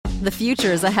The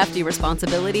future is a hefty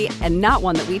responsibility and not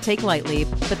one that we take lightly.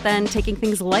 But then taking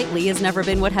things lightly has never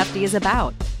been what Hefty is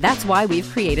about. That's why we've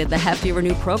created the Hefty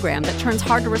Renew program that turns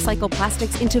hard-to-recycle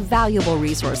plastics into valuable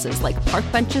resources like park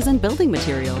benches and building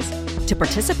materials. To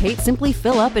participate, simply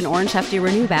fill up an orange Hefty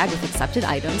Renew bag with accepted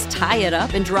items, tie it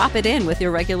up, and drop it in with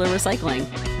your regular recycling.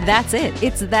 That's it.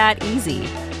 It's that easy.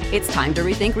 It's time to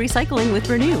rethink recycling with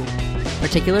Renew.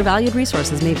 Particular valued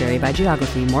resources may vary by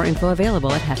geography. More info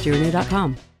available at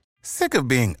heftyrenew.com. Sick of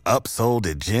being upsold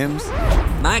at gyms?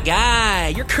 My guy,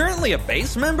 you're currently a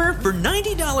base member? For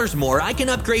 $90 more, I can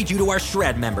upgrade you to our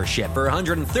Shred membership. For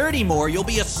 $130 more, you'll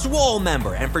be a Swole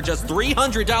member. And for just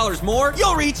 $300 more,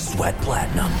 you'll reach Sweat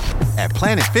Platinum. At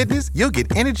Planet Fitness, you'll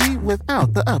get energy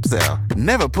without the upsell.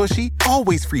 Never pushy,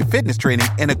 always free fitness training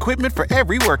and equipment for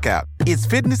every workout. It's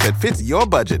fitness that fits your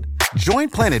budget. Join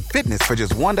Planet Fitness for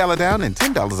just $1 down and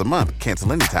 $10 a month.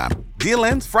 Cancel anytime. Deal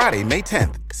ends Friday, May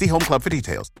 10th. See Home Club for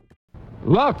details.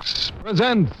 Lux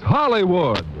presents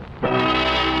Hollywood.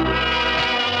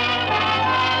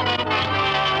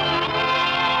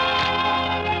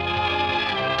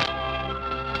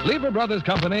 Lever Brothers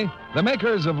Company, the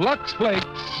makers of Lux Flakes,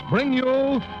 bring you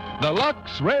the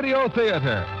Lux Radio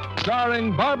Theater,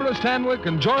 starring Barbara Stanwyck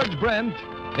and George Brent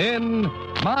in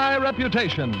My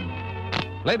Reputation.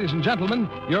 Ladies and gentlemen,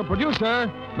 your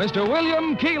producer, Mr.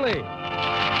 William Keighley.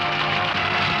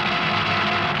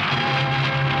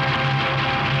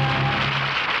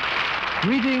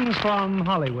 Greetings from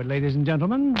Hollywood, ladies and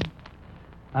gentlemen.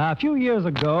 A few years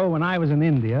ago, when I was in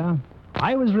India,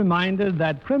 I was reminded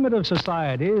that primitive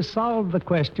societies solved the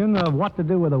question of what to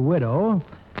do with a widow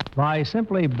by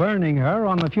simply burning her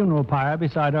on the funeral pyre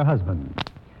beside her husband.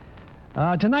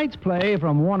 Tonight's play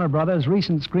from Warner Brothers'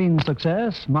 recent screen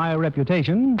success, My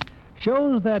Reputation,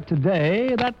 shows that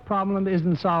today that problem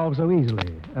isn't solved so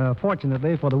easily,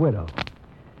 fortunately for the widow.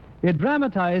 It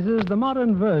dramatizes the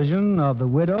modern version of the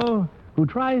widow who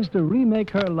tries to remake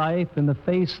her life in the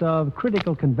face of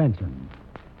critical convention.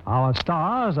 Our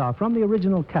stars are from the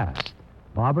original cast,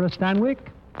 Barbara Stanwyck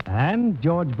and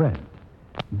George Brent.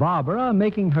 Barbara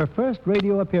making her first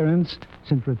radio appearance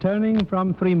since returning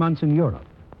from 3 months in Europe.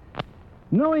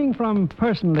 Knowing from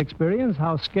personal experience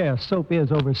how scarce soap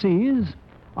is overseas,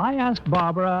 I asked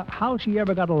Barbara how she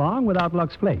ever got along without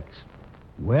Lux Flakes.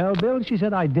 Well, Bill, she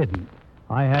said I didn't.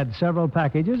 I had several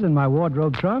packages in my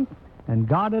wardrobe trunk and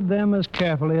guarded them as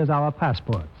carefully as our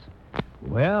passports.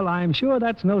 Well, I'm sure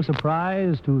that's no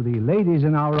surprise to the ladies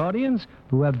in our audience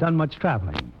who have done much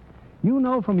traveling. You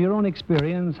know from your own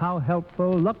experience how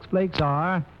helpful Lux Flakes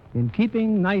are in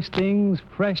keeping nice things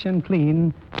fresh and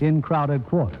clean in crowded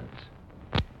quarters.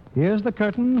 Here's the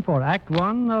curtain for Act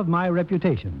One of My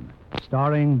Reputation,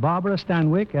 starring Barbara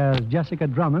Stanwyck as Jessica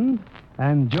Drummond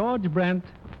and George Brent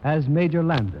as Major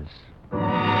Landis.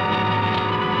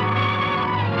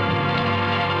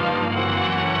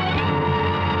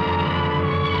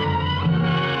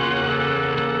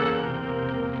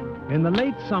 In the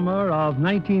late summer of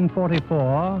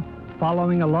 1944,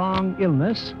 following a long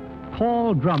illness,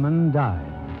 Paul Drummond died.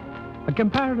 A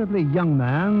comparatively young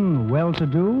man,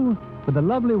 well-to-do, with a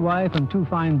lovely wife and 2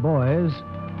 fine boys,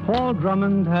 Paul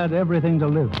Drummond had everything to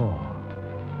live for.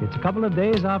 It's a couple of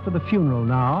days after the funeral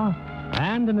now,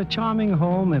 and in a charming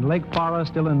home in Lake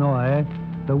Forest, Illinois,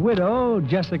 the widow,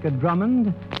 Jessica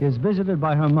Drummond, is visited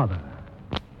by her mother.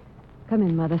 Come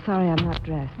in, Mother. Sorry I'm not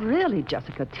dressed. Really,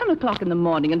 Jessica? 10 o'clock in the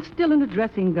morning and still in a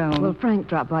dressing gown. Well, Frank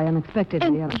dropped by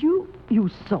unexpectedly. And you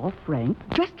saw Frank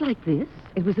dressed like this?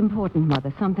 It was important,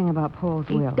 Mother. Something about Paul's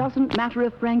will. It doesn't matter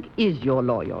if Frank is your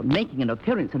lawyer. Making an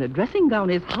appearance in a dressing gown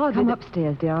is hardly... Come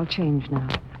upstairs, dear. I'll change now.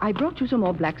 I brought you some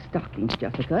more black stockings,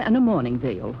 Jessica, and a morning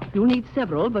veil. You'll need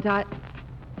several, but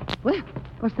Well,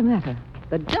 what's the matter?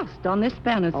 The dust on this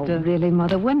banister. Oh, really,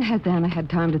 Mother? When has Anna had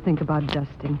time to think about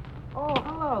dusting? Oh,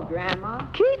 hello, Grandma.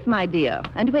 Keith, my dear.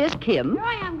 And where's Kim? Here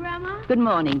I am, Grandma. Good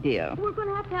morning, dear. We're going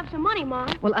to have some money,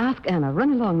 Mom. Well, ask Anna.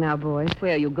 Run along now, boys.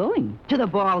 Where are you going? To the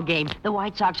ball game. The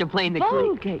White Sox are playing the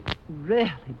Ball Creek. game?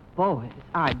 Really, boys?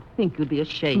 I'd think you'd be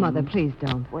ashamed. Mother, please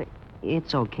don't. Wait,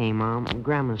 it's okay, Mom.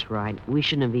 Grandma's right. We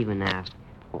shouldn't have even asked.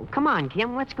 Oh, come on,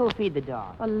 Kim. Let's go feed the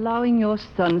dog. Allowing your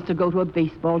sons to go to a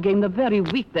baseball game the very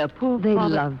week their poor They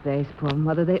father... love baseball,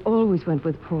 Mother. They always went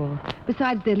with Paul.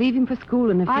 Besides, they're leaving for school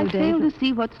in a few I days. fail to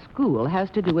see what school has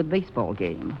to do with baseball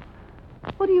game.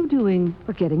 What are you doing?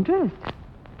 We're getting dressed.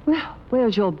 Well,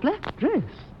 where's your black dress?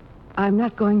 I'm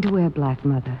not going to wear black,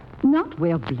 Mother. Not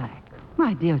wear black?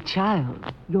 My dear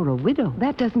child, you're a widow.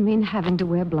 That doesn't mean having to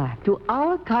wear black. To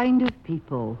our kind of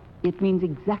people, it means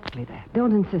exactly that.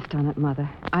 Don't insist on it, Mother.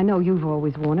 I know you've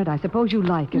always worn it. I suppose you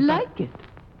like it. Like it?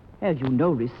 Have you no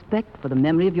respect for the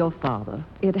memory of your father?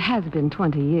 It has been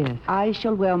 20 years. I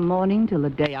shall wear mourning till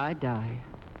the day I die.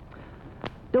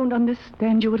 Don't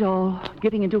understand you at all.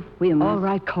 Getting into whims. All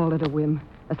right, call it a whim.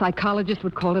 A psychologist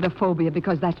would call it a phobia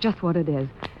because that's just what it is.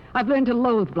 I've learned to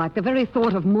loathe black. The very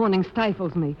thought of mourning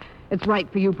stifles me. It's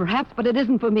right for you, perhaps, but it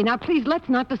isn't for me. Now, please, let's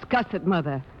not discuss it,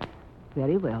 Mother.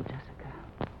 Very well,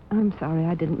 Jessica. I'm sorry.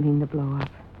 I didn't mean to blow up.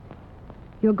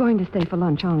 You're going to stay for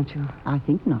lunch, aren't you? I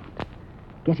think not.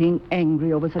 Getting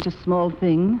angry over such a small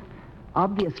thing.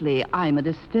 Obviously, I'm a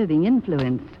disturbing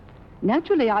influence.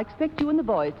 Naturally, I expect you and the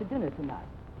boys to dinner tonight.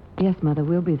 Yes, Mother,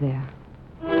 we'll be there.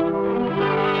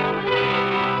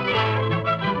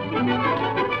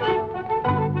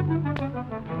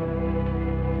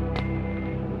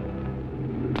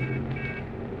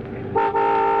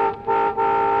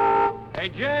 Hey,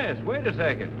 Jess, wait a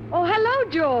second. Oh, hello,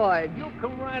 George. You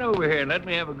come right over here and let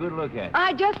me have a good look at it.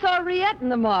 I just saw Riette in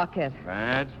the market.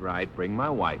 That's right. Bring my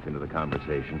wife into the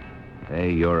conversation.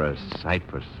 Hey, you're a sight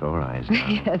for sore eyes now.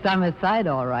 Yes, I'm a sight,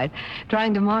 all right.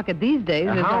 Trying to market these days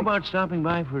is How like... about stopping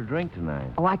by for a drink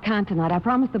tonight? Oh, I can't tonight. I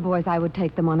promised the boys I would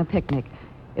take them on a picnic.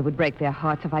 It would break their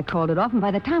hearts if I called it off, and by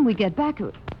the time we get back...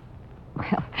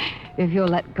 Well, if you'll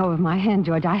let go of my hand,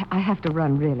 George, I have to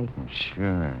run, really.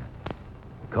 Sure.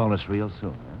 Call us real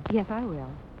soon, huh? Yes, I will.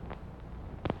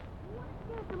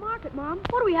 At the market, Mom.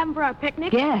 What are we having for our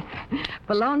picnic? Yes,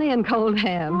 bologna and cold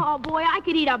ham. Oh, boy, I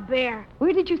could eat a bear.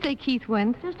 Where did you say Keith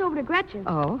went? Just over to Gretchen.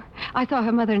 Oh, I saw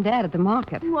her mother and dad at the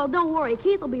market. Well, don't worry.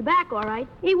 Keith will be back, all right.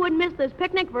 He wouldn't miss this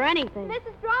picnic for anything.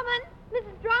 Mrs. Drummond!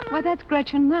 Mrs. Drummond! Why, that's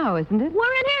Gretchen now, isn't it?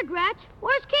 We're in here, Gretch.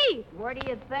 Where's Keith? What do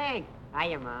you think?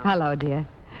 Hiya, Mom. Hello, dear.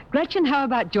 Gretchen, how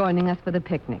about joining us for the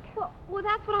picnic? Well,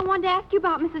 that's what I wanted to ask you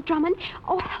about, Mrs. Drummond.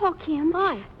 Oh, hello, Kim.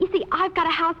 Hi. You see, I've got a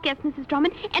house guest, Mrs.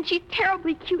 Drummond, and she's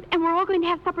terribly cute, and we're all going to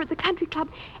have supper at the country club.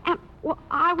 And, well,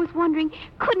 I was wondering,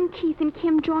 couldn't Keith and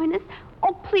Kim join us?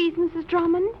 Oh, please, Mrs.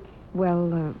 Drummond.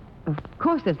 Well, of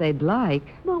course, if they'd like.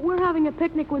 But we're having a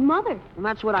picnic with Mother. Well,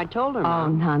 that's what I told her, Oh,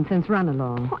 Mom. nonsense. Run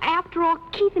along. Well, after all,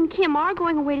 Keith and Kim are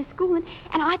going away to school, and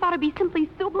I thought it'd be simply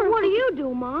super... But what do you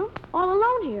do, Mom? All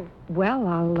alone here.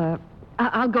 Well,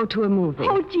 I'll go to a movie.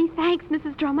 Oh, gee, thanks,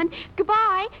 Mrs. Drummond.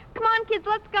 Goodbye. Come on, kids,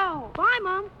 let's go. Bye,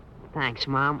 Mom. Thanks,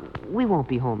 Mom. We won't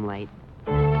be home late.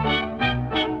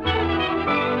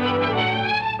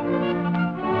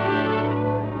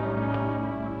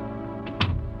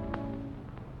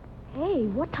 Hey,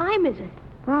 what time is it?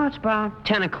 Oh, it's about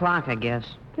 10 o'clock, I guess.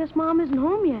 Guess Mom isn't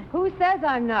home yet. Who says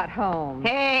I'm not home?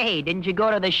 Hey, didn't you go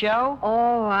to the show?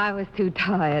 Oh, I was too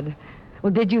tired.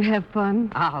 Well, did you have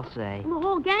fun? I'll say. The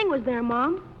whole gang was there,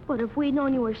 Mom. But if we'd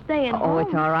known you were staying home... Oh,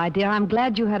 it's all right, dear. I'm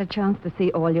glad you had a chance to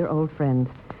see all your old friends.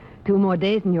 2 more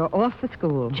days and you're off for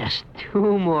school. Just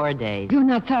 2 more days. You're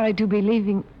not sorry to be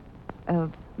leaving...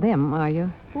 them, are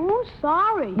you? Oh,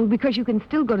 sorry. Well, because you can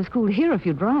still go to school here if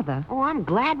you'd rather. Oh, I'm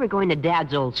glad we're going to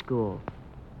Dad's old school.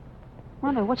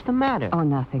 Mother, what's the matter? Oh,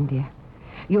 nothing, dear.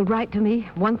 You'll write to me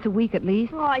once a week at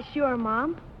least? Oh, sure,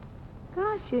 Mom.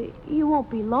 Gosh, you won't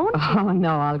be lonesome. Oh,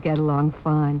 no, I'll get along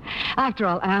fine. After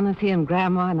all, Anna's here and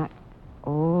Grandma and I...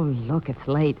 Oh, look, it's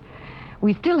late.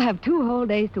 We still have 2 whole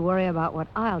days to worry about what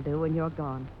I'll do when you're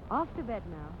gone. Off to bed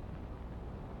now.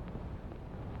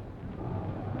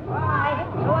 Bye.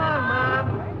 Go on,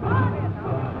 Mom.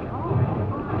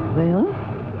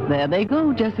 Well, there they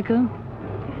go, Jessica.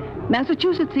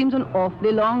 Massachusetts seems an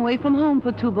awfully long way from home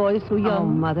for 2 boys so young. Oh,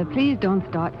 Mother, please don't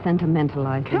start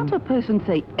sentimentalizing. Can't a person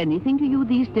say anything to you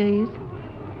these days?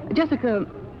 Jessica,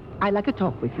 I'd like to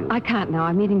talk with you. I can't now.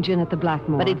 I'm meeting Jin at the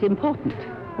Blackmore. But it's important.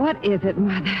 What is it,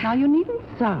 Mother? Now, you needn't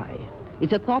sigh.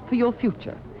 It's a thought for your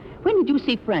future. When did you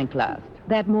see Frank last?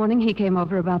 That morning he came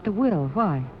over about the will.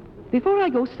 Why? Before I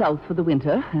go south for the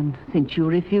winter, and since you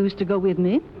refuse to go with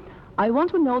me, I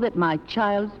want to know that my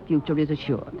child's future is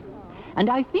assured. And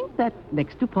I think that,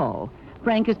 next to Paul,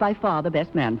 Frank is by far the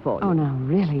best man for you. Oh, now,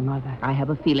 really, Mother? I have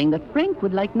a feeling that Frank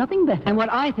would like nothing better. And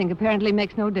what I think apparently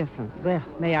makes no difference. Well,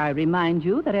 may I remind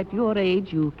you that at your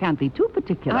age, you can't be too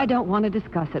particular. I don't want to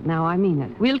discuss it now. I mean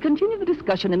it. We'll continue the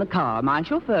discussion in the car. My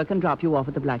chauffeur can drop you off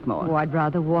at the Blackmore. Oh, I'd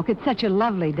rather walk. It's such a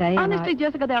lovely day. Honestly,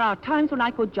 Jessica, there are times when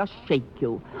I could just shake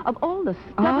you. Of all the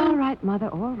stuff... All right, Mother,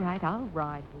 all right. I'll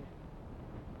ride you.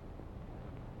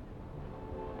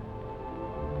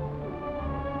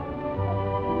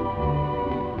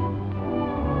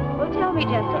 Tell me,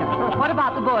 Jessica, what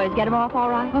about the boys? Get them off all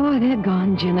right? Oh, they're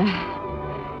gone, Jenna.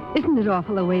 Isn't it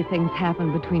awful the way things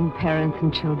happen between parents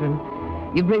and children?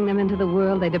 You bring them into the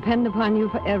world, they depend upon you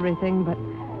for everything, but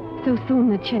so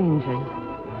soon it changes.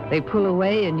 They pull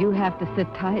away and you have to sit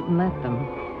tight and let them.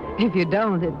 If you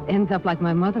don't, it ends up like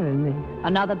my mother and me.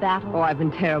 Another battle? Oh, I've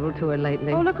been terrible to her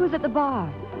lately. Oh, look who's at the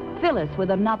bar. Phyllis with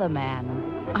another man.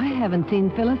 I haven't seen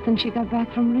Phyllis since she got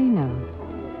back from Reno.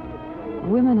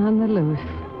 Women on the loose.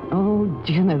 Oh,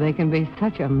 Jenna, they can be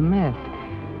such a mess.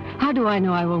 How do I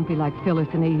know I won't be like Phyllis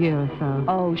in a year or so?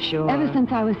 Oh, sure. Ever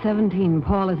since I was 17,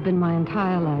 Paul has been my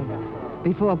entire life.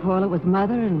 Before Paul, it was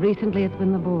Mother, and recently it's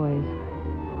been the boys.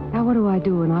 Now, what do I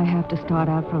do when I have to start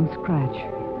out from scratch?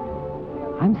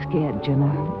 I'm scared,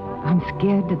 Jenna. I'm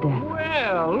scared to death.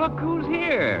 Well, look who's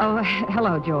here. Oh,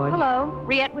 hello, George. Hello.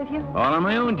 Riette with you? All on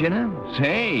my own, Jenna.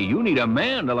 Say, you need a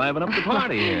man to liven up the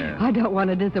party here. I don't want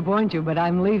to disappoint you, but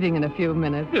I'm leaving in a few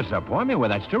minutes. Disappoint me? Well,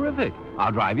 that's terrific.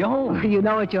 I'll drive you home. You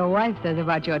know what your wife says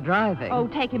about your driving. Oh,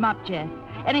 take him up, Jess.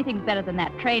 Anything's better than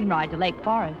that train ride to Lake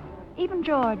Forest. Even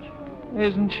George.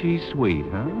 Isn't she sweet,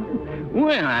 huh?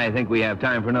 Well, I think we have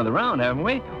time for another round, haven't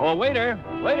we? Oh, waiter.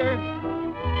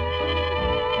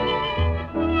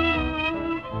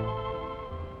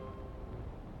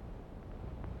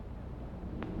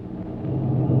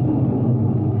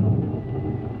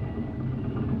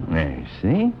 There, you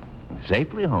see?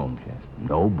 Safely home, Jess.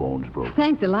 No bones broken.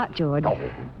 Thanks a lot, George. Oh,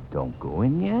 don't go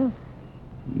in yet.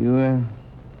 You,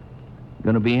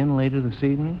 gonna be in later this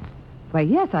evening? Why,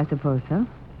 yes, I suppose so.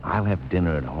 I'll have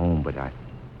dinner at home, but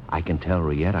I can tell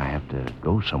Riette I have to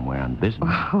go somewhere on business.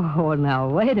 Oh, now,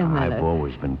 wait a minute. I've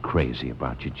always been crazy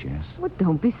about you, Jess. Well,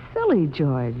 don't be silly,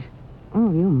 George. Oh,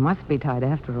 you must be tight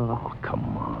after all. Oh,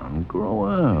 come on, grow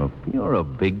up. You're a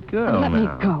big girl Let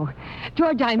now. me go.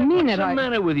 George, I mean What's it. the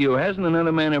matter with you? Hasn't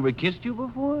another man ever kissed you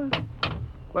before?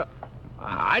 Well,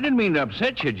 I didn't mean to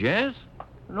upset you, Jess.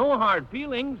 No hard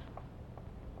feelings.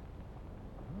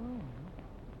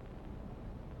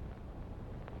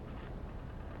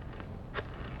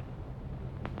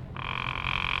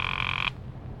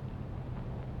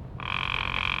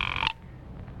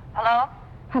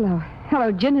 Hello?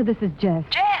 Hello, Jenna, this is Jess.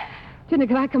 Jess? Jenna,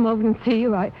 can I come over and see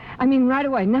you? I mean, right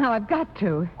away. Now, I've got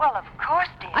to. Well, of course,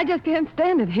 dear. I just can't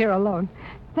stand it here alone.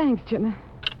 Thanks, Jenna.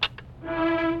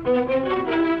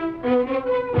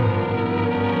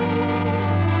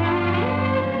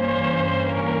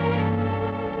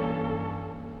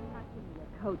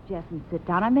 Coat, Jess, and sit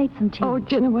down. I made some tea. Oh,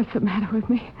 Jenna, what's the matter with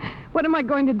me? What am I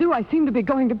going to do? I seem to be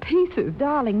going to pieces.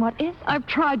 Darling, what is it? I've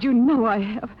tried. You know I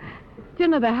have.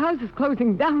 Jenna, the house is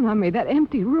closing down on me. That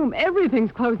empty room,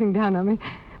 everything's closing down on me.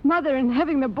 Mother and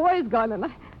having the boys gone,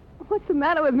 and what's the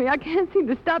matter with me? I can't seem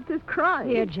to stop this crying.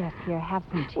 Here, Jess, here, have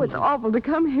some tea. Oh, it's awful to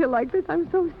come here like this. I'm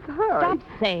so sorry. Stop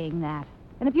saying that.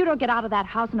 And if you don't get out of that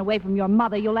house and away from your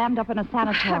mother, you'll end up in a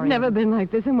sanatorium. I've never been like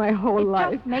this in my whole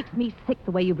life. It just makes me sick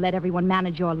the way you've let everyone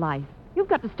manage your life. You've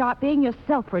got to start being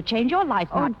yourself for a change. Your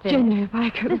life's not finished. Jenna, if I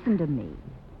could... Listen to me.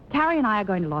 Carrie and I are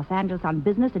going to Los Angeles on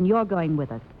business, and you're going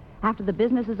with us. After the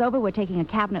business is over, we're taking a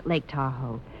cabin at Lake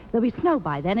Tahoe. There'll be snow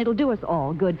by then. It'll do us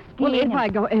all good skiing. Well, if I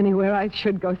go anywhere, I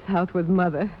should go south with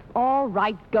Mother. All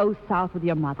right, go south with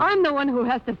your mother. I'm the one who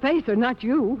has to face her, not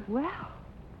you. Well,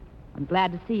 I'm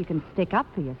glad to see you can stick up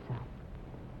for yourself.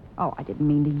 Oh, I didn't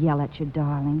mean to yell at you,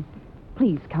 darling.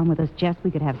 Please come with us, Jess.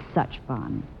 We could have such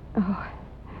fun. Oh,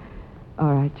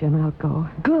 all right, Jen, I'll go.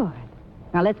 Good.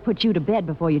 Now, let's put you to bed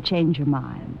before you change your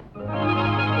mind.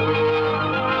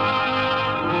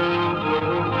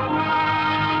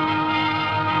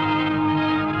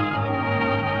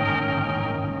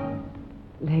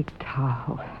 Lake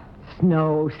Tahoe.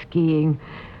 Snow, skiing.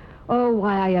 Oh,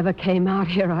 why I ever came out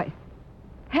here,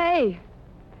 Hey!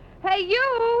 Hey,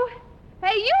 you!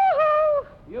 Hey, you!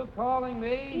 You calling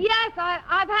me? Yes,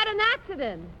 I've had an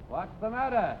accident. What's the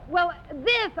matter? Well,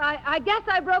 I guess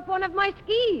I broke one of my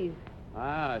skis.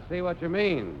 Ah, I see what you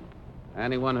mean.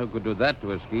 Anyone who could do that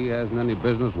to a ski hasn't any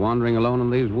business wandering alone in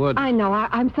these woods. I know.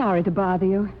 I'm sorry to bother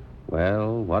you.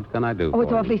 Well, what can I do Oh,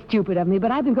 it's for awfully you? stupid of me,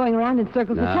 but I've been going around in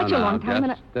circles for such a long time.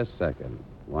 Just a second.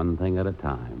 One thing at a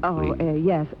time, Oh, please.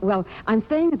 yes. Well, I'm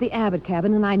staying at the Abbott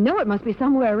cabin, and I know it must be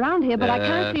somewhere around here, but I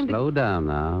can't seem to... Slow down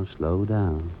now. Slow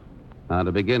down. Now,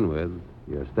 to begin with,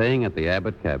 you're staying at the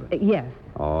Abbott cabin. Yes.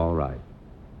 All right.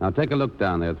 Now, take a look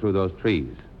down there through those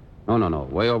trees. No.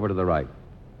 Way over to the right.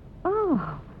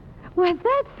 Oh. Well,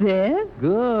 that's it.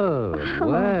 Good.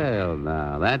 Well,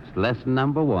 now, that's lesson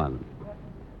number 1.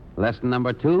 Lesson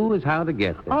number 2 is how to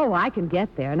get there. Oh, I can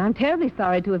get there, and I'm terribly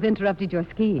sorry to have interrupted your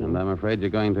skiing. And I'm afraid you're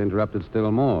going to interrupt it still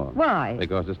more. Why?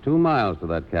 Because it's 2 miles to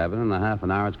that cabin. In a half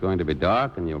an hour, it's going to be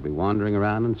dark, and you'll be wandering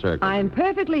around in circles. I'm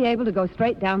perfectly able to go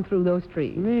straight down through those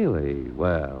trees. Really?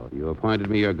 Well, you appointed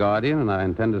me your guardian, and I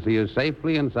intend to see you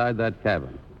safely inside that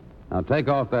cabin. Now, take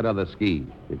off that other ski.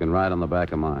 You can ride on the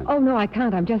back of mine. Oh, no, I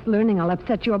can't. I'm just learning. I'll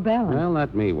upset your balance. Well,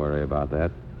 let me worry about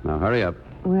that. Now, hurry up.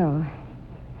 Well,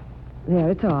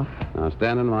 There, it's off. Now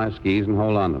stand on my skis and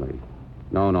hold on to me.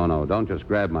 No. Don't just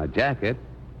grab my jacket.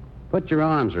 Put your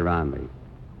arms around me.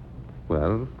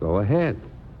 Well, go ahead.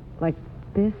 Like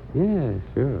this? Yeah,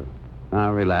 sure.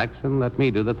 Now relax and let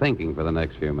me do the thinking for the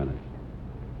next few minutes.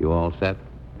 You all set?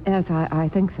 Yes, I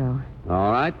think so.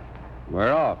 All right.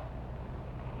 We're off.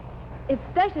 It's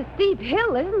such a steep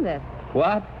hill, isn't it?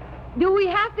 What? Do we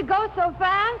have to go so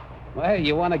fast? Well,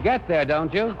 you want to get there,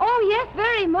 don't you? Oh, yes,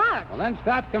 very much. Well, then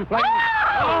stop complaining.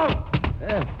 Oh!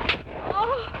 There.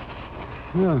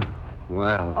 Oh!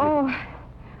 Well.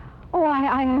 Oh,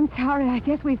 I am sorry. I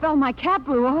guess we fell. My cap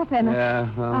blew off and... Yeah,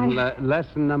 well,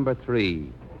 lesson number 3.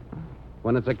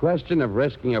 When it's a question of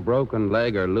risking a broken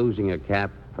leg or losing a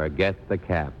cap, forget the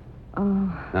cap.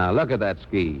 Oh. Now, look at that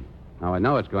ski. Now, I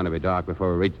know it's going to be dark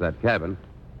before we reach that cabin.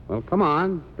 Well, come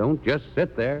on. Don't just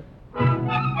sit there.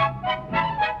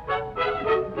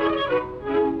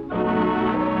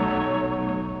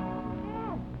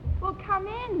 Well, come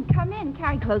in.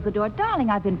 Carrie, close the door. Darling,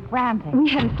 I've been frantic. We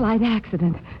had a slight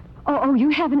accident. Oh, you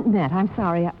haven't met. I'm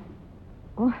sorry.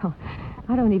 Well,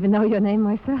 I don't even know your name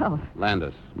myself.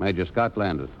 Landis. Major Scott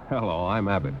Landis. Hello, I'm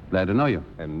Abbott. Glad to know you.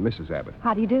 And Mrs. Abbott.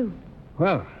 How do you do?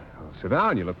 Well, sit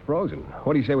down. You look frozen.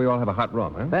 What do you say we all have a hot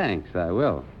rum, huh? Thanks, I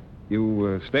will.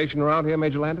 You stationed around here,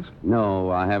 Major Landis?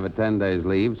 No, I have a 10 days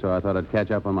leave, so I thought I'd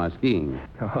catch up on my skiing.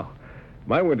 Oh,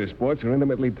 my winter sports are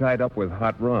intimately tied up with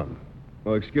hot rum.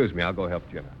 Oh, excuse me. I'll go help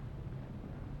Jenna.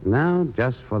 Now,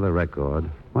 just for the record,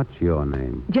 what's your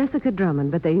name? Jessica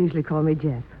Drummond, but they usually call me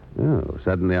Jess. Oh,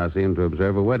 suddenly I seem to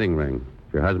observe a wedding ring.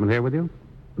 Is your husband here with you?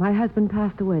 My husband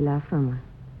passed away last summer.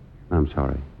 I'm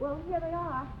sorry. Well, here they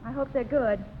are. I hope they're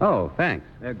good. Oh, thanks.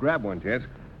 Grab one, Jess.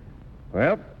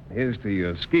 Well, here's to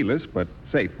your ski-less but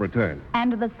safe return. And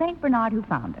to the St. Bernard who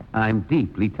found her. I'm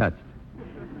deeply touched.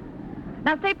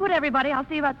 Now, stay put, everybody. I'll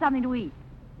see about something to eat.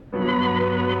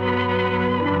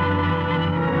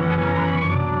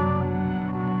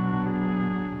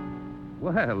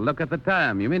 Well, look at the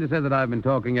time. You mean to say that I've been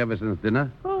talking ever since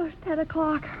dinner? Oh, it's 10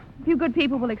 o'clock. If you good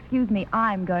people will excuse me,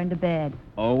 I'm going to bed.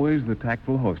 Always the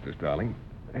tactful hostess, darling.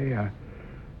 Hey, a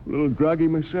little groggy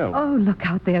myself. Oh, look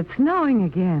out there. It's snowing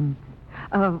again.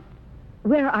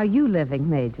 Where are you living,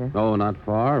 Major? Oh, not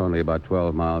far. Only about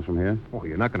 12 miles from here. Oh,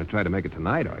 you're not going to try to make it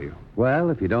tonight, are you? Well,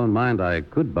 if you don't mind, I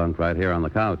could bunk right here on the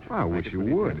couch. I wish you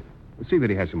would. See that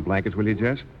he has some blankets, will you,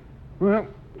 Jess? Well,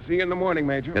 see you in the morning,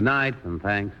 Major. Good night, and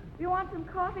thanks. If you want some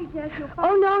coffee, Jess, you'll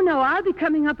find... Oh, no. I'll be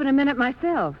coming up in a minute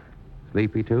myself.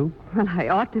 Sleepy, too? Well, I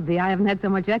ought to be. I haven't had so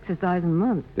much exercise in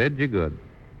months. Did you good?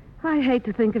 I hate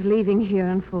to think of leaving here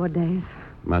in 4 days.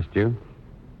 Must you?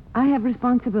 I have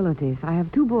responsibilities. I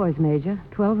have 2 boys, Major,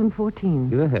 12 and 14.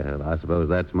 Well, I suppose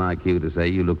that's my cue to say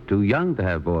you look too young to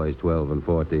have boys 12 and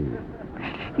 14.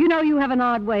 You know, you have an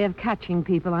odd way of catching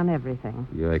people on everything.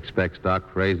 You expect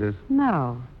stock phrases?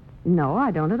 No, I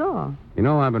don't at all. You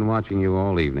know, I've been watching you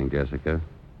all evening, Jessica.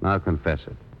 Now confess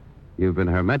it. You've been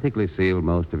hermetically sealed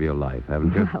most of your life,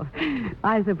 haven't you? Well,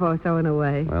 I suppose so in a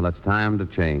way. Well, it's time to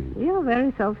change. You're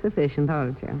very self-sufficient,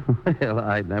 aren't you? Well,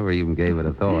 I never even gave it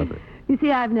a thought. You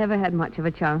see, I've never had much of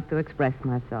a chance to express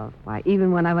myself. Why,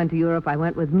 even when I went to Europe, I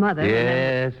went with Mother.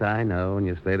 Yes, I know. And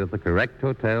you stayed at the correct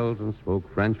hotels and spoke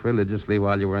French religiously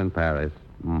while you were in Paris.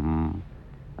 Mm-hmm.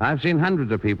 I've seen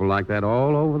hundreds of people like that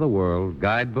all over the world,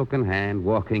 guidebook in hand,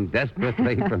 walking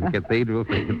desperately from cathedral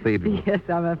to cathedral. Yes,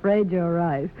 I'm afraid you're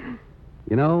right.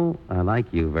 You know, I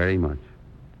like you very much.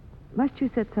 Must you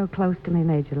sit so close to me,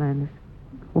 Major Landis?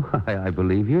 Why, I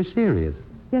believe you're serious.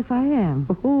 Yes, I am.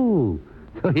 Oh,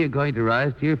 so you're going to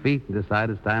rise to your feet and decide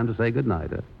it's time to say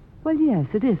goodnight, huh? Well, yes,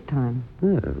 it is time.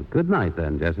 Good night,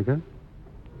 then, Jessica.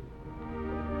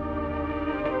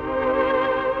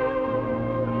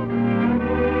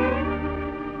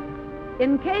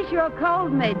 In case you're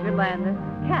cold, Major Landis,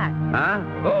 catch. Huh?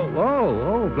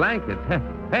 Oh, blankets.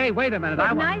 Hey, wait a minute.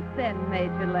 Good night, then,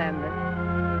 Major Landis.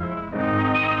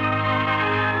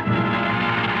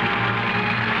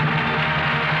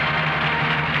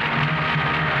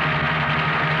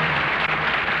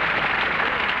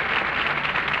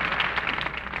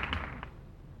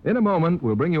 In a moment,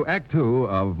 we'll bring you Act 2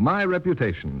 of My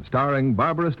Reputation, starring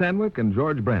Barbara Stanwyck and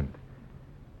George Brent.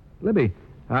 Libby,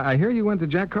 I hear you went to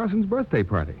Jack Carson's birthday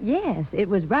party. Yes, it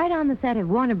was right on the set of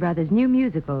Warner Brothers' new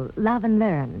musical, Love and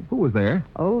Learn. Who was there?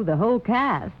 Oh, the whole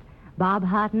cast. Bob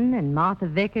Hutton and Martha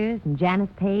Vickers and Janice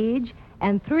Page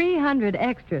and 300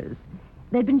 extras.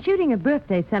 They'd been shooting a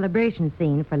birthday celebration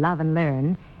scene for Love and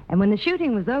Learn, and when the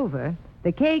shooting was over,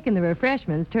 the cake and the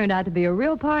refreshments turned out to be a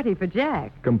real party for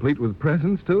Jack. Complete with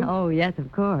presents, too? Oh, yes,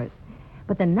 of course.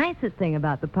 But the nicest thing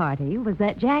about the party was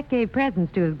that Jack gave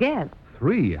presents to his guests.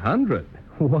 300?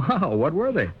 Wow, what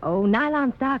were they? Oh,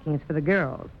 nylon stockings for the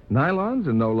girls. Nylons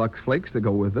and no Lux Flakes to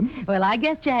go with them? Well, I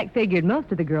guess Jack figured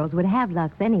most of the girls would have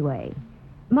Lux anyway.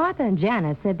 Martha and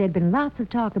Janice said there'd been lots of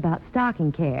talk about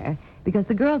stocking care because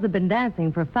the girls had been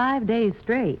dancing for 5 days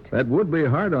straight. That would be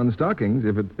hard on stockings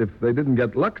if they didn't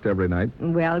get luxed every night.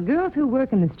 Well, girls who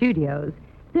work in the studios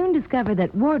soon discover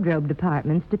that wardrobe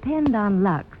departments depend on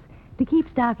Lux to keep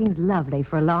stockings lovely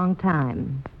for a long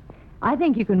time. I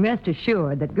think you can rest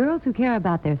assured that girls who care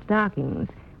about their stockings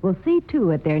will see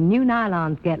to it their new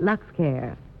nylons get Lux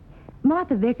care.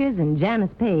 Martha Vickers and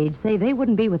Janice Page say they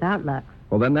wouldn't be without Lux.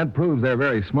 Well, then that proves they're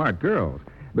very smart girls,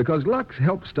 because Lux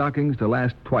helps stockings to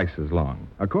last twice as long,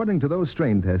 according to those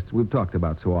strain tests we've talked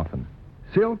about so often.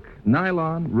 Silk,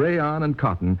 nylon, rayon, and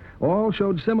cotton all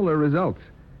showed similar results.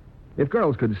 If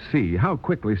girls could see how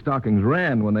quickly stockings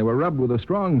ran when they were rubbed with a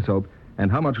strong soap and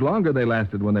how much longer they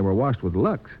lasted when they were washed with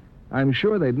Lux, I'm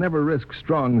sure they'd never risk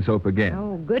strong soap again.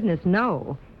 Oh, goodness,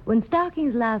 no. When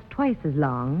stockings last twice as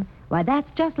long, why, that's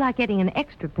just like getting an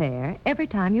extra pair every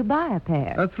time you buy a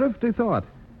pair. A thrifty thought.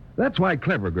 That's why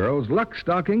clever girls Lux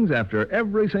stockings after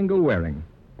every single wearing.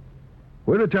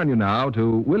 We return you now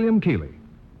to William Keighley.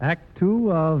 Act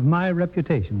 2 of My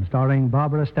Reputation, starring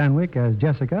Barbara Stanwyck as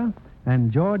Jessica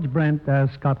and George Brent as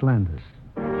Scott Landis.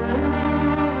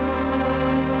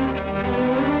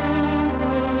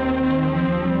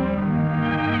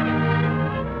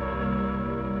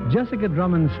 Jessica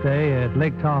Drummond's stay at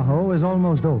Lake Tahoe is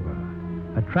almost over.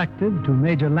 Attracted to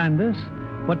Major Landis,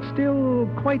 but still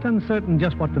quite uncertain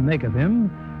just what to make of him,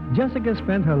 Jessica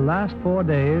spent her last 4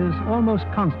 days almost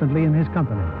constantly in his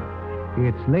company.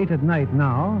 It's late at night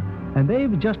now, and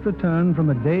they've just returned from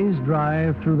a day's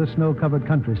drive through the snow-covered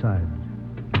countryside.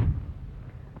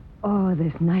 Oh,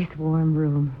 this nice warm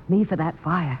room. Me for that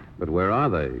fire. But where are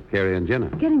they, Carrie and Jenna?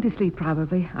 Getting to sleep,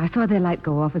 probably. I saw their light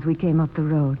go off as we came up the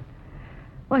road.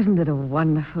 Wasn't it a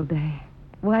wonderful day?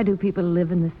 Why do people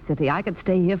live in the city? I could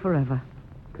stay here forever.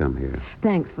 Come here.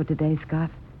 Thanks for today,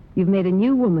 Scott. You've made a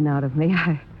new woman out of me.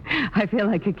 I feel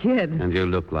like a kid. And you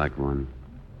look like one.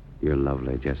 You're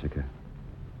lovely, Jessica.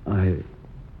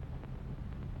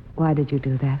 Why did you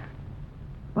do that?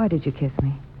 Why did you kiss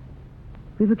me?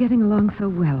 We were getting along so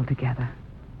well together.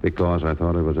 Because I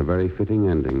thought it was a very fitting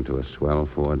ending to a swell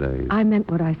 4 days. I meant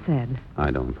what I said.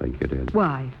 I don't think you did.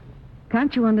 Why?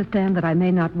 Can't you understand that I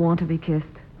may not want to be kissed?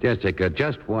 Jessica,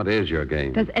 just what is your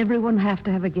game? Does everyone have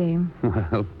to have a game?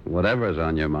 Well, whatever's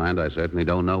on your mind, I certainly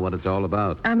don't know what it's all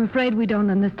about. I'm afraid we don't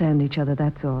understand each other,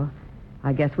 that's all.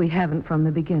 I guess we haven't from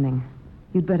the beginning.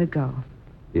 You'd better go.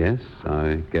 Yes,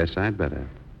 I guess I'd better.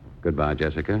 Goodbye,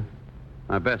 Jessica.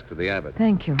 My best to the Abbott.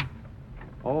 Thank you.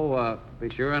 Oh, be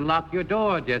sure and lock your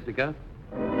door, Jessica.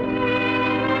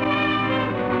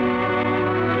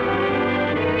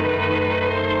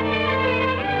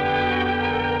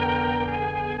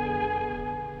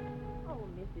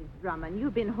 Drummond,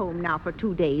 you've been home now for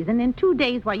 2 days, and in 2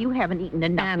 days, why, you haven't eaten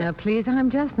enough. Anna, please, I'm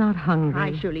just not hungry.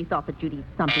 I surely thought that you'd eat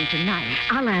something tonight.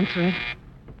 I'll answer it.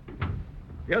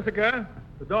 Jessica,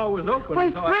 the door was open.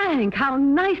 Why, so Frank, how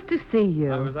nice to see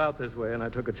you. I was out this way, and I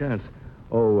took a chance.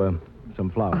 Oh, some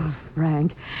flowers. Oh,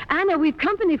 Frank. Anna, we've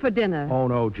company for dinner. Oh,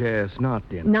 no, Jess, not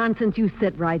dinner. Nonsense, you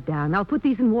sit right down. I'll put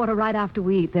these in water right after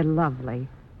we eat. They're lovely.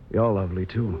 You're lovely,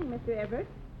 too. Mr. Everett,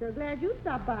 so glad you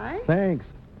stopped by. Thanks.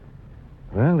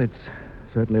 Well, it's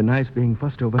certainly nice being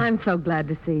fussed over. I'm so glad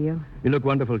to see you. You look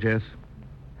wonderful, Jess.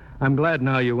 I'm glad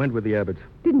now you went with the Abbotts.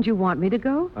 Didn't you want me to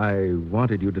go? I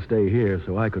wanted you to stay here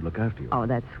so I could look after you. Oh,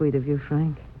 that's sweet of you,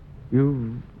 Frank.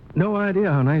 You've no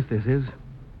idea how nice this is,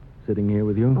 sitting here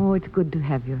with you. Oh, it's good to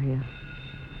have you here.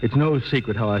 It's no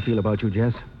secret how I feel about you,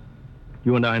 Jess.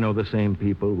 You and I know the same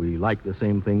people. We like the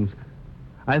same things.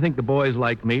 I think the boys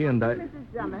like me, and I...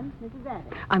 Mrs. Drummond, Mrs.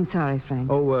 Abbott. I'm sorry,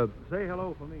 Frank. Oh, say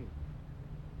hello for me.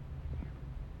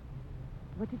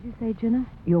 What did you say, Jenna?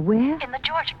 You're where? In the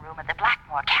Georgian room at the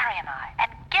Blackmore, Carrie and I.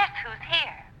 And guess who's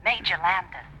here? Major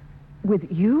Landis. With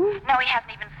you? No, he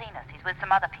hasn't even seen us. He's with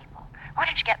some other people. Why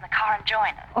don't you get in the car and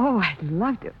join us? Oh, I'd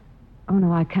love to. Oh,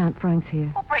 no, I can't. Frank's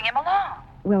here. Well, bring him along.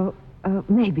 Well,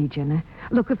 maybe, Jenna.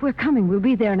 Look, if we're coming, we'll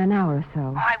be there in an hour or so.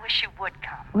 Oh, I wish you would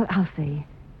come. Well, I'll see.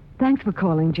 Thanks for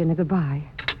calling, Jenna. Goodbye.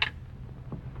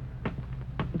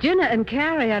 Jenna and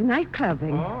Carrie are night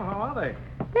clubbing. Oh, how are they?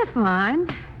 They're fine.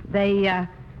 They,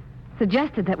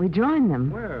 suggested that we join them.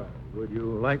 Well, would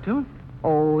you like to?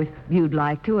 Oh, if you'd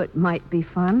like to, it might be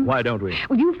fun. Why don't we?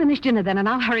 Well, you finish dinner then, and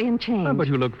I'll hurry and change. Oh, but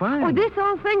you look fine. Oh, this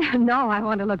old thing? No, I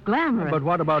want to look glamorous. But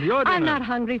what about your dinner? I'm not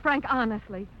hungry, Frank,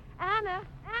 honestly. Anna.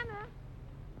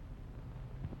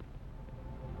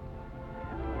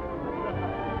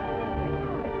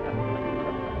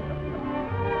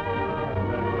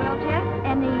 Well, Jeff,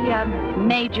 and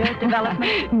major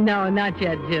development? No, not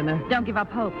yet, Jenna. Don't give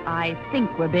up hope. I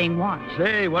think we're being watched.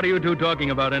 Say, what are you two talking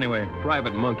about anyway?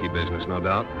 Private monkey business, no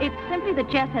doubt. It's simply that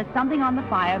Jess has something on the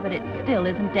fire, but it still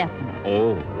isn't definite.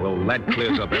 Oh, well, that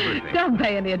clears up everything. Don't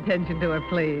pay any attention to her,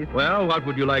 please. Well, what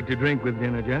would you like to drink with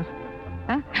dinner, Jess?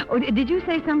 Huh? Oh, did you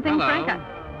say something, Hello. Frank?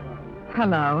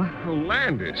 Hello. Oh,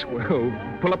 Landis, well,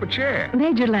 pull up a chair.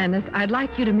 Major Landis, I'd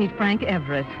like you to meet Frank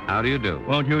Everett. How do you do?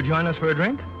 Won't you join us for a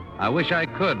drink? I wish I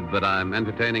could, but I'm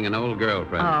entertaining an old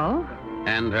girlfriend. Oh?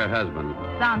 And her husband.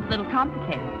 Sounds a little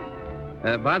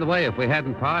complicated. By the way, if we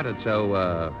hadn't parted so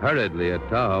hurriedly at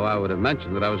Tahoe, I would have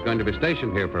mentioned that I was going to be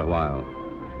stationed here for a while.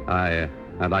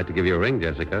 I'd like to give you a ring,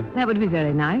 Jessica. That would be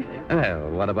very nice. Well,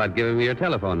 what about giving me your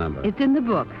telephone number? It's in the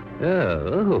book.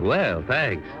 Oh, well,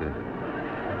 thanks.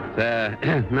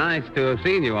 It's nice to have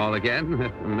seen you all again,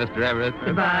 Mr. Everett.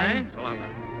 Goodbye.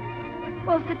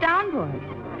 Well, sit down, boys.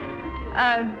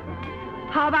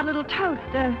 How about a little toast?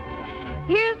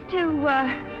 Here's to...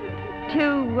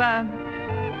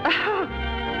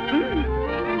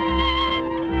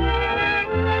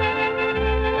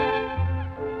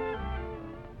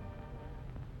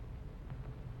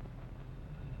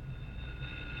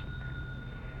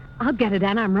 I'll get it,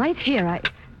 Anna. I'm right here.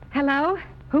 Hello?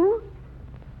 Who?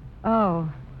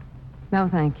 Oh. No,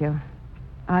 thank you.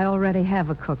 I already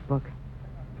have a cookbook.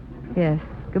 Yes.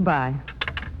 Goodbye.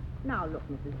 Now, look,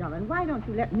 Mrs. Drummond, why don't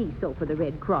you let me sew for the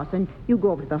Red Cross and you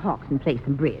go over to the Hawks and play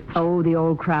some bridge? Oh, the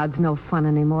old crowd's no fun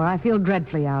anymore. I feel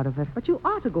dreadfully out of it. But you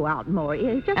ought to go out more.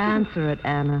 It's just Answer it,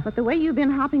 Anna. But the way you've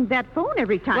been hopping that phone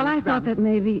every time... Well, I thought that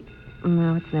maybe...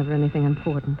 No, it's never anything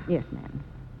important. Yes, ma'am.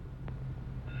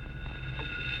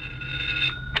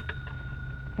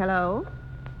 Hello?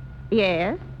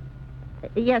 Yes?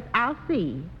 Yes, I'll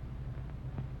see.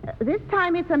 This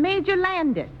time it's a Major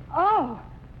Landis. Oh,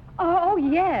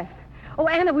 yes. Oh,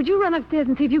 Anna, would you run upstairs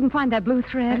and see if you can find that blue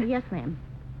thread? Yes, ma'am.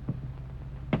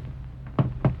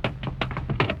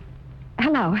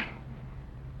 Hello.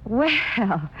 Well,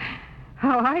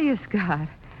 how are you, Scott?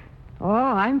 Oh,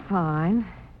 I'm fine.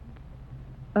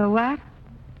 What?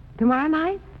 Tomorrow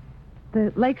night?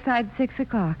 The Lakeside 6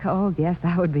 o'clock. Oh, yes,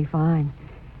 that would be fine.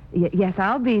 Yes,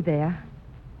 I'll be there.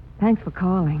 Thanks for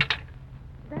calling.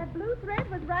 That blue thread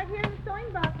was right here in the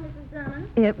sewing box, Mrs. Drummond.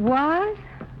 It was?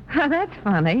 That's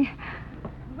funny.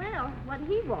 Well, what'd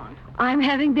he want? I'm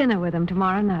having dinner with him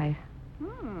tomorrow night.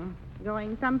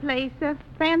 Going someplace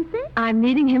fancy? I'm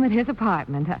meeting him at his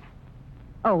apartment.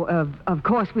 Of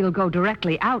course, we'll go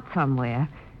directly out somewhere.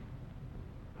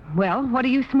 Well, what are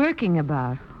you smirking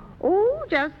about? Oh,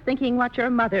 just thinking what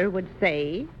your mother would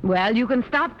say. Well, you can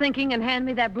stop thinking and hand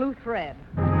me that blue thread.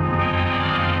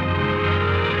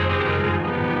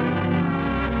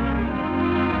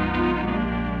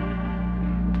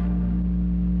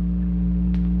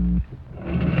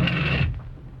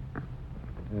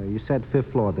 You said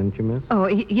 5th floor, didn't you, miss? Oh,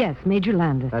 yes, Major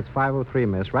Landis. That's 503,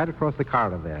 miss. Right across the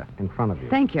corridor there, in front of you.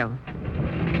 Thank you.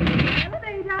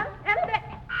 Elevator!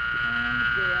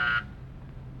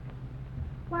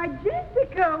 Why,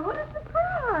 Jessica, what a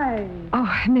surprise. Oh,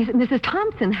 Mrs.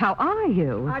 Thompson, how are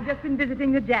you? I've just been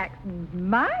visiting the Jacksons.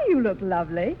 My, you look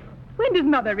lovely. When does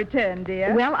Mother return,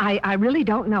 dear? Well, I really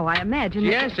don't know. I imagine...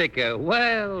 Jessica,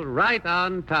 well, right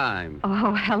on time.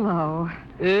 Oh, hello.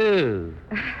 Ooh.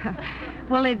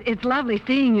 Well, it's lovely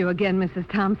seeing you again, Mrs.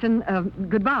 Thompson.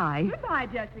 Goodbye. Goodbye,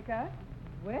 Jessica.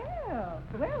 Well,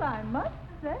 I must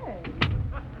say.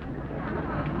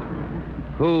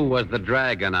 Who was the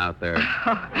dragon out there?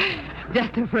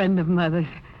 Just a friend of Mother's.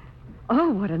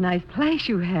 Oh, what a nice place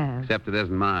you have. Except it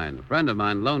isn't mine. A friend of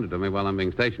mine loaned it to me while I'm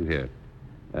being stationed here.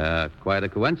 Quite a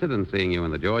coincidence seeing you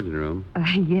in the Georgian room.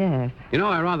 Yes. You know,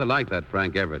 I rather like that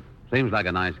Frank Everett. Seems like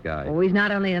a nice guy. Oh, he's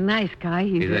not only a nice guy,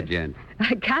 He's a gent.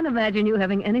 I can't imagine you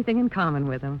having anything in common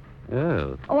with him.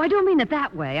 Oh. Oh, I don't mean it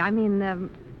that way. I mean,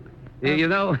 You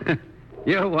know,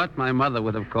 you're what my mother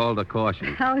would have called a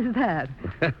caution. How is that?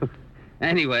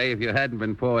 Anyway, if you hadn't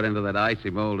been poured into that icy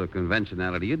mold of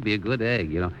conventionality, you'd be a good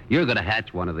egg, you know. You're going to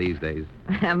hatch one of these days.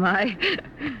 Am I?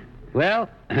 Well,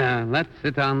 let's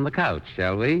sit on the couch,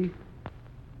 shall we?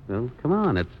 Well, come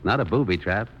on. It's not a booby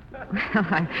trap.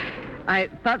 Well, I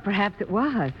thought perhaps it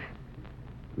was.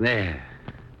 There.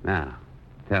 Now,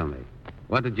 tell me,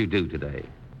 what did you do today?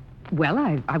 Well,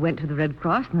 I went to the Red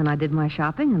Cross, and then I did my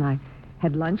shopping, and I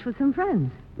had lunch with some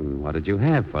friends. What did you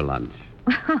have for lunch?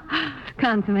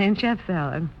 Consomme and chef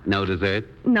salad. No dessert?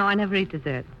 No, I never eat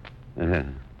dessert.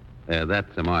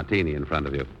 That's a martini in front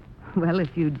of you. Well,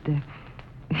 if you'd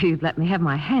let me have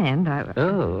my hand, I...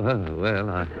 Oh,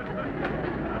 well,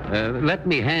 let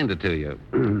me hand it to you.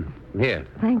 Here.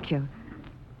 Thank you.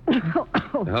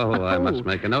 Oh, I must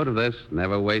make a note of this.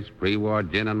 Never waste pre-war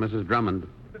gin on Mrs. Drummond.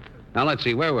 Now, let's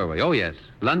see. Where were we? Oh, yes.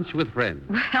 Lunch with friends.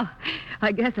 Well,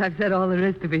 I guess I've said all there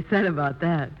is to be said about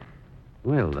that.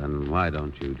 Well, then, why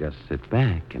don't you just sit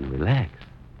back and relax?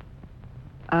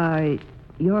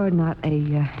 You're not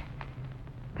a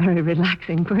very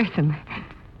relaxing person.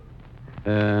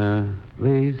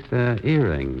 These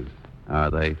earrings,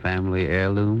 are they family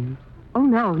heirlooms? Oh,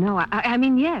 no. I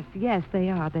mean, yes, they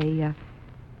are. They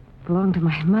belong to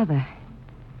my mother.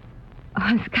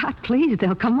 Oh, Scott, please,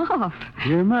 they'll come off.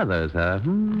 Your mother's, huh?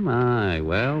 My,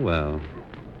 well.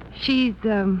 She's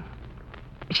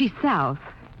south.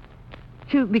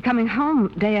 She'll be coming home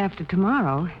day after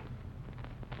tomorrow.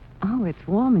 Oh, it's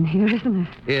warm in here, isn't it?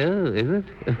 Yeah, is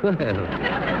it?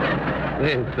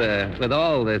 Well, with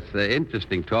all this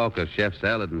interesting talk of chef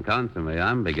salad and consomme,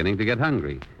 I'm beginning to get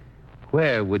hungry.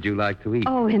 Where would you like to eat?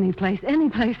 Oh, any place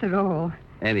at all.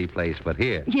 Any place but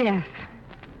here. Yes.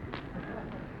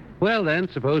 Well, then,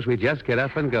 suppose we just get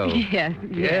up and go. Yes.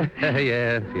 Yes.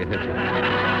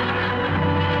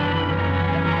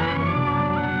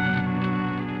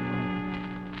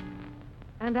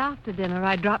 And after dinner,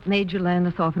 I dropped Major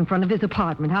Landis off in front of his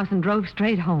apartment house and drove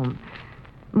straight home.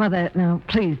 Mother, now,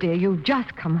 please, dear, you've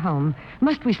just come home.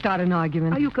 Must we start an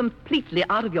argument? Are you completely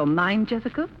out of your mind,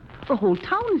 Jessica? The whole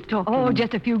town is talking. Oh,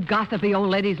 just a few gossipy old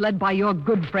ladies led by your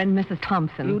good friend, Mrs.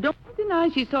 Thompson. You don't deny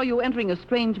she saw you entering a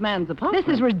strange man's apartment.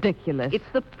 This is ridiculous. It's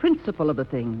the principle of the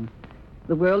thing.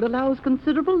 The world allows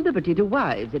considerable liberty to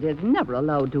wives. It has never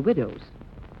allowed to widows.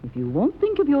 If you won't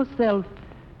think of yourself,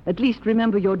 at least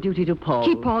remember your duty to Paul.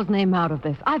 Keep Paul's name out of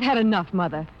this. I've had enough,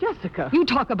 Mother. Jessica. You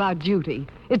talk about duty.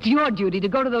 It's your duty to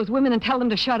go to those women and tell them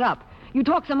to shut up. You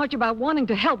talk so much about wanting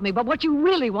to help me, but what you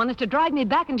really want is to drive me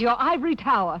back into your ivory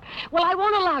tower. Well, I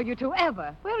won't allow you to,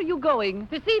 ever. Where are you going?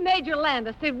 To see Major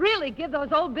Landis, to really give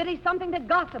those old biddies something to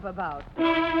gossip about.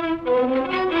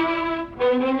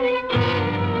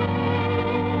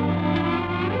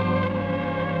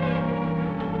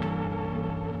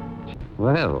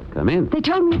 Well, come in. They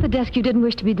told me at the desk you didn't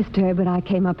wish to be disturbed, but I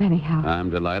came up anyhow. I'm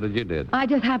delighted you did. I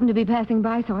just happened to be passing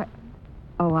by, so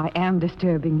Oh, I am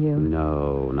disturbing you.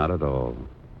 No, not at all.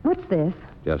 What's this?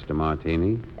 Just a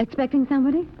martini? Expecting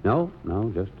somebody? No,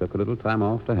 just took a little time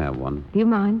off to have one. Do you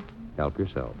mind? Help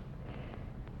yourself.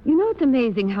 You know, it's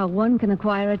amazing how one can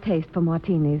acquire a taste for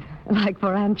martinis, like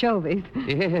for anchovies.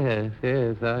 Yes,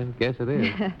 I guess it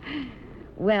is.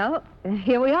 Well,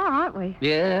 here we are, aren't we?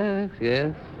 Yes.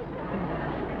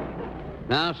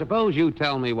 Now, suppose you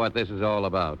tell me what this is all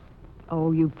about.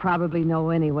 Oh, you probably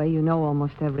know anyway. You know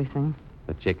almost everything.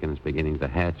 The chicken's beginning to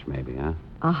hatch, maybe, huh?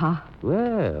 Uh-huh.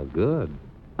 Well, good.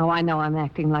 Oh, I know I'm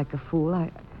acting like a fool.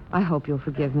 I hope you'll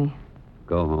forgive me.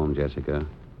 Go home, Jessica.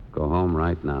 Go home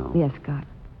right now. Yes, Scott.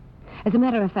 As a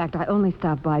matter of fact, I only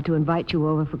stopped by to invite you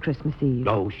over for Christmas Eve.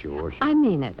 Oh, sure. I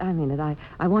mean it.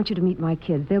 I want you to meet my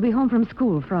kids. They'll be home from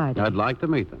school Friday. I'd like to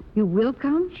meet them. You will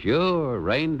come? Sure,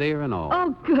 reindeer and all.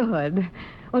 Oh, good.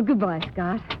 Well, goodbye,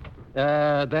 Scott.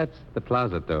 That's the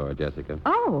closet door, Jessica.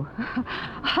 Oh,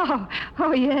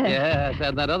 yes. Yes,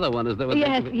 and that other one is the...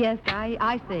 Yes,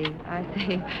 I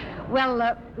see.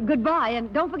 Well, goodbye,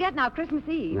 and don't forget now, Christmas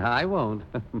Eve. I won't.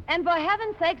 And for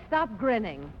heaven's sake, stop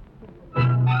grinning.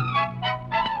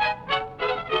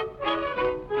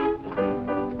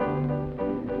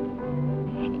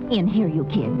 In here, you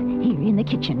kids. Here, in the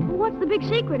kitchen. What's the big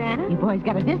secret, Anna? You boys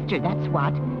got a visitor, that's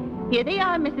what. Here they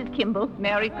are, Mrs. Kimball.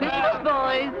 Merry Christmas,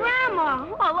 boys. Grandma!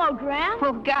 Hello, Gram.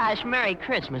 Oh, gosh, Merry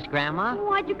Christmas, Grandma.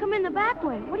 Why'd you come in the back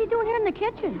way? What are you doing here in the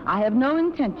kitchen? I have no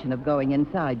intention of going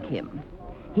inside, Kim.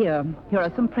 Here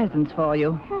are some presents for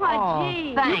you. Oh,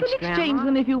 gee. Thanks, You can exchange Grandma.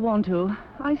 them if you want to.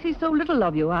 I see so little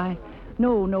of you. I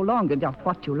know no longer just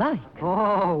what you like.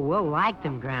 Oh, we'll like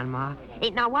them, Grandma. Hey,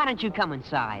 now, why don't you come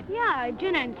inside? Yeah,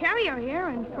 Jenna and Carrie are here,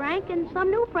 and Frank and some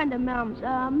new friend of Melm's,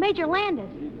 Major Landis.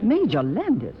 Major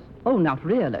Landis? Oh, not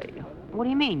really. What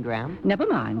do you mean, Gram? Never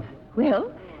mind.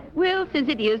 Well, since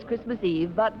it is Christmas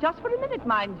Eve, but just for a minute,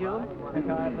 mind you.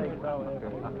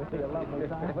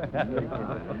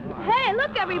 Hey,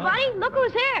 look, everybody. Look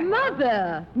who's here.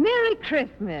 Mother, Merry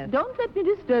Christmas. Don't let me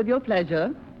disturb your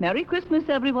pleasure. Merry Christmas,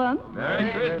 everyone. Merry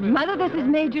Christmas. Mother, this is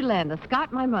Major Landis,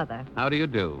 Scott, my mother. How do you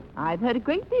do? I've heard a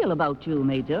great deal about you,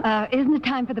 Major. Isn't it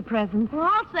time for the presents? Well,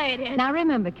 I'll say it is. Now,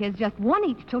 remember, kids, just one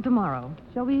each till tomorrow.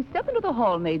 Shall we step into the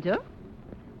hall, Major?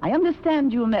 I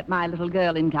understand you met my little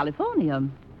girl in California.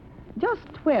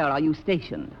 Just where are you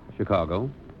stationed? Chicago.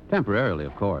 Temporarily,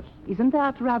 of course. Isn't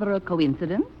that rather a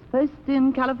coincidence? First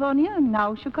in California and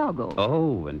now Chicago.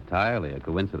 Oh, entirely a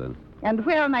coincidence. And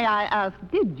where, may I ask,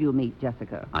 did you meet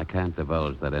Jessica? I can't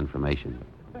divulge that information.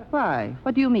 Why?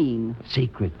 What do you mean?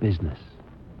 Secret business.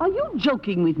 Are you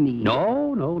joking with me?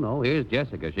 No. Here's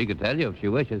Jessica. She could tell you if she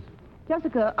wishes.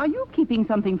 Jessica, are you keeping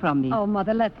something from me? Oh,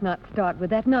 Mother, let's not start with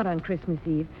that. Not on Christmas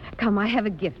Eve. Come, I have a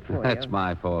gift for you. That's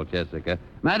my fault, Jessica.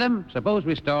 Madam, suppose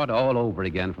we start all over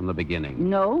again from the beginning.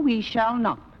 No, we shall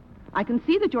not. I can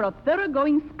see that you're a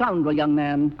thoroughgoing scoundrel, young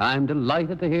man. I'm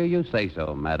delighted to hear you say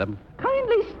so, madam.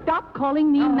 Kindly stop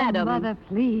calling me madam. Mother,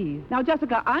 please. Now,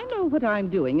 Jessica, I know what I'm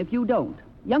doing if you don't.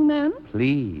 Young man?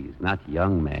 Please, not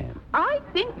young man. I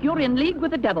think you're in league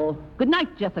with the devil. Good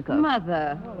night, Jessica.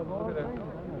 Mother.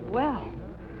 Well,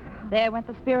 there went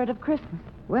the spirit of Christmas.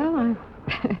 Well,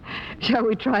 shall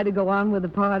we try to go on with the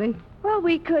party? Well,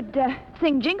 we could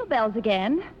sing Jingle Bells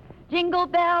again. Jingle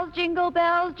bells, jingle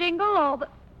all the...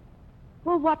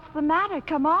 Well, what's the matter?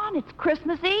 Come on, it's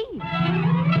Christmas Eve.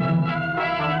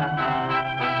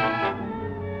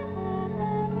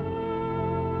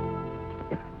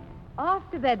 Off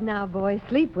to bed now, boys.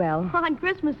 Sleep well. On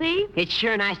Christmas Eve? It's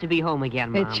sure nice to be home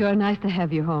again, Mom. It's sure nice to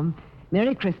have you home.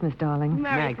 Merry Christmas, darling.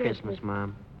 Merry Christmas,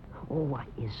 Mom. Oh, what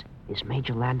is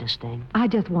Major Landis staying? I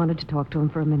just wanted to talk to him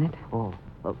for a minute. Oh,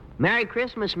 Merry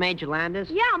Christmas, Major Landis.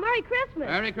 Yeah, Merry Christmas.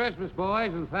 Merry Christmas,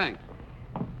 boys, and thanks.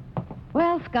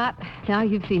 Well, Scott, now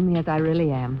you've seen me as I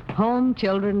really am. Home,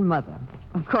 children, mother.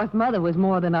 Of course, Mother was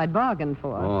more than I'd bargained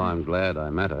for. Oh, I'm glad I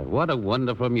met her. What a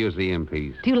wonderful museum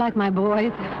piece. Do you like my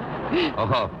boys? Oh,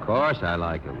 of course I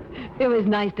like them. It was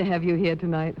nice to have you here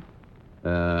tonight.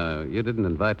 You didn't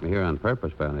invite me here on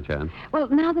purpose, by any chance. Well,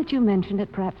 now that you mentioned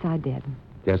it, perhaps I did.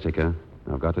 Jessica,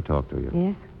 I've got to talk to you.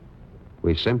 Yes?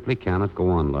 We simply cannot go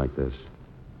on like this.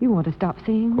 You want to stop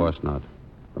seeing Of course not.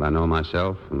 But I know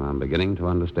myself, and I'm beginning to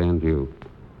understand you.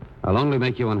 I'll only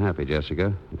make you unhappy,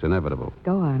 Jessica. It's inevitable.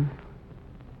 Go on.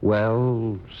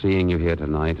 Well, seeing you here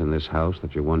tonight in this house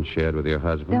that you once shared with your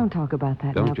husband... Don't talk about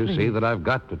that now, Don't you please. see that I've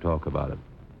got to talk about it?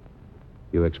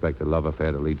 You expect a love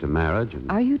affair to lead to marriage,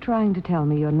 and... Are you trying to tell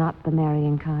me you're not the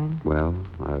marrying kind? Well,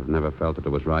 I've never felt that it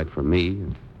was right for me.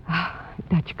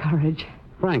 Dutch courage.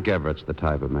 Frank Everett's the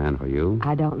type of man for you.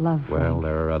 I don't love Frank. Well,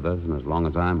 there are others, and as long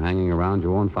as I'm hanging around,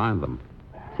 you won't find them.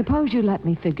 Suppose you let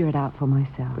me figure it out for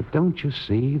myself. But don't you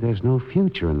see, there's no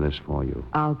future in this for you.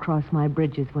 I'll cross my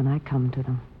bridges when I come to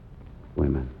them.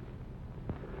 Women.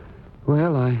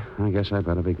 Well, I guess I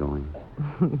better be going.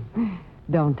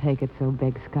 Don't take it so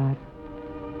big, Scott.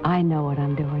 I know what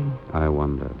I'm doing. I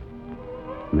wonder.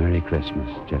 Merry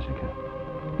Christmas, Jessica.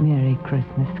 Merry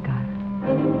Christmas, Scott.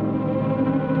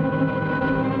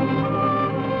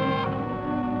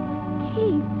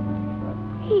 He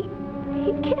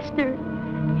kissed her.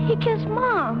 He kissed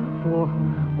Mom. Well,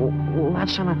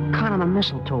 that's on account of the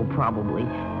mistletoe, probably.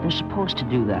 They're supposed to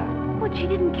do that. But she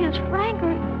didn't kiss Frank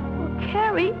or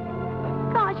Carrie.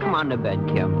 Gosh, Come on to bed,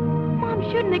 Kim. Mom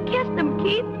shouldn't have kissed him,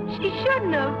 Keith. She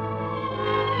shouldn't have.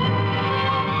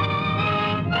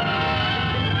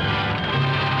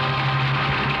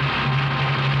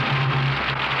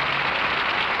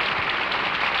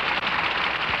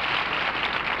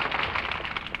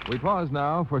 We pause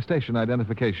now for station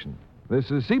identification. This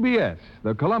is CBS,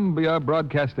 the Columbia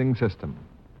Broadcasting System.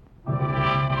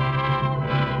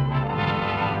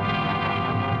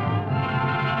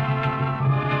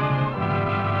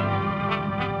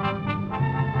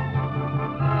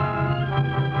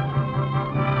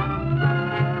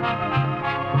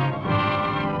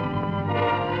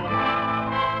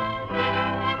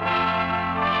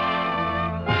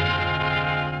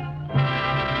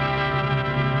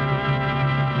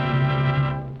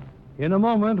 In a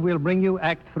moment, we'll bring you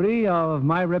Act 3 of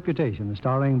My Reputation,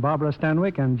 starring Barbara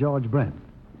Stanwyck and George Brent.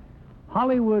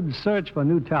 Hollywood's search for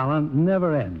new talent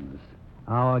never ends.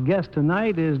 Our guest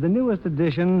tonight is the newest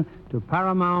addition to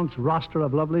Paramount's roster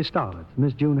of lovely starlets,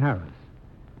 Miss June Harris.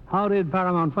 How did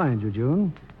Paramount find you,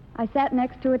 June? I sat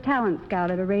next to a talent scout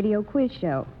at a radio quiz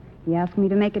show. He asked me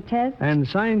to make a test. And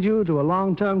signed you to a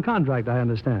long-term contract, I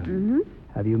understand. Mm-hmm.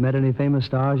 Have you met any famous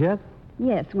stars yet?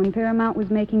 Yes, when Paramount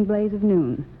was making Blaze of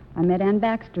Noon. I met Ann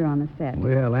Baxter on the set.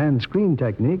 Well, Ann's screen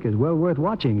technique is well worth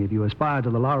watching if you aspire to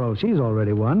the laurels she's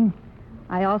already won.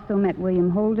 I also met William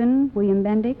Holden, William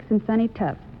Bendix, and Sonny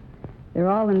Tufts. They're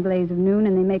all in Blaze of Noon,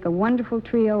 and they make a wonderful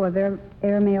trio of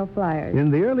airmail flyers. In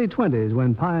the early 20s,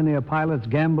 when pioneer pilots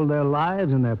gambled their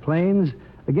lives in their planes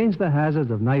against the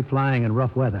hazards of night flying and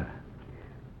rough weather.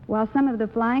 While some of the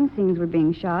flying scenes were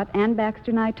being shot, Ann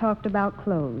Baxter and I talked about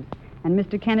clothes. And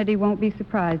Mr. Kennedy won't be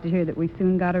surprised to hear that we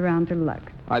soon got around to Lux.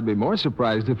 I'd be more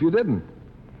surprised if you didn't.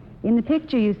 In the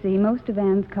picture, you see, most of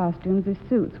Ann's costumes are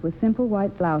suits with simple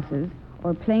white blouses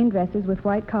or plain dresses with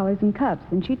white collars and cuffs,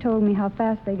 and she told me how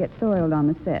fast they get soiled on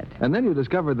the set. And then you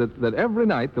discovered that every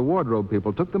night the wardrobe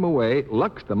people took them away,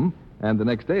 luxed them, And the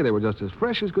next day, they were just as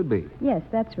fresh as could be. Yes,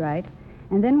 that's right.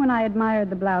 And then when I admired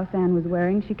the blouse Anne was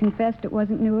wearing, she confessed it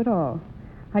wasn't new at all.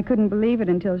 I couldn't believe it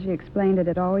until she explained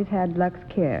it always had Lux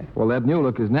Care. Well, that new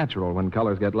look is natural when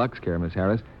colors get Lux Care, Miss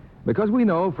Harris, because we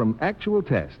know from actual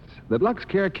tests that Lux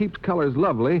Care keeps colors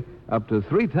lovely up to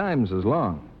 3 times as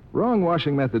long. Wrong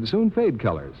washing methods soon fade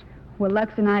colors. Well,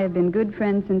 Lux and I have been good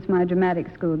friends since my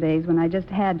dramatic school days when I just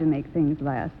had to make things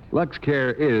last. Lux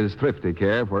Care is thrifty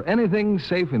care for anything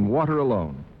safe in water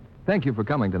alone. Thank you for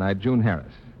coming tonight, June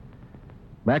Harris.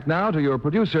 Back now to your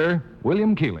producer,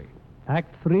 William Keeley.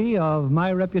 Act 3 of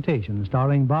My Reputation,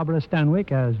 starring Barbara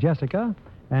Stanwyck as Jessica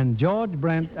and George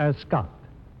Brent as Scott.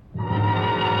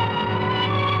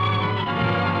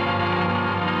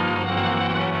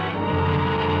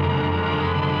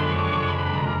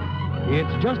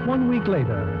 It's just 1 week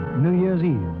later, New Year's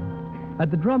Eve.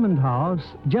 At the Drummond house,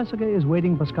 Jessica is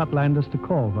waiting for Scott Landis to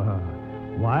call for her,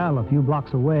 while a few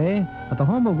blocks away, at the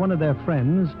home of one of their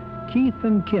friends, Keith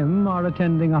and Kim are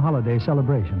attending a holiday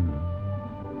celebration.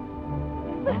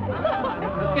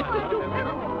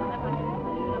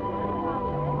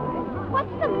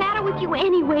 What's the matter with you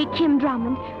anyway, Kim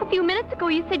Drummond? A few minutes ago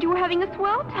you said you were having a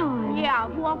swell time. Yeah,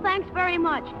 well, thanks very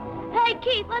much. Hey,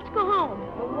 Keith, let's go home.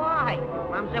 But why?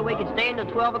 Mom said we could stay until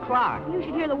 12 o'clock. You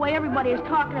should hear the way everybody is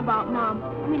talking about Mom.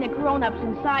 I mean, the grown-ups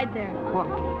inside there. What?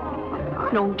 I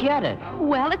don't get it.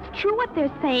 Well, it's true what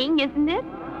they're saying, isn't it?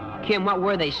 Kim, what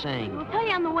were they saying? I'll tell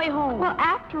you on the way home. Well,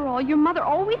 after all, your mother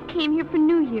always came here for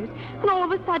New Year's, and all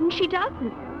of a sudden she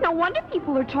doesn't. No wonder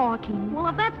people are talking. Well,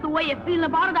 if that's the way you feel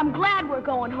about it, I'm glad we're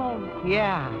going home.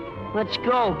 Yeah. Let's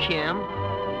go, Kim.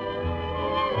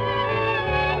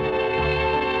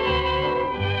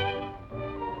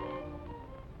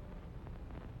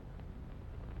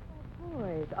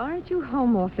 Boys, aren't you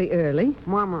home awfully early?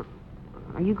 Mama,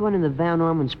 are you going to the Van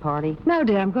Ormon's party? No,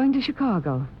 dear, I'm going to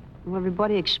Chicago. Well,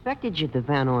 everybody expected you at the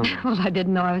Van Ormon's. Well, I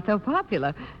didn't know I was so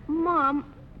popular.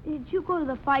 Mom, did you go to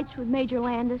the fights with Major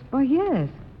Landis? Oh, yes.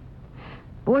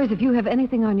 Boys, if you have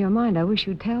anything on your mind, I wish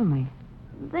you'd tell me.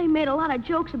 They made a lot of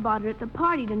jokes about it at the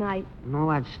party tonight. And all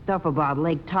that stuff about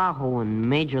Lake Tahoe and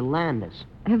Major Landis.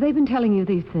 Have they been telling you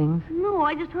these things? No,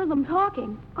 I just heard them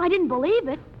talking. I didn't believe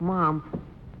it. Mom,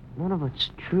 none of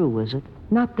it's true, is it?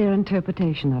 Not their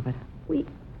interpretation of it.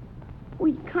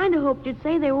 We kind of hoped you'd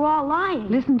say they were all lying.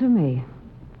 Listen to me.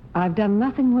 I've done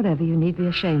nothing whatever you need be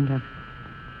ashamed of.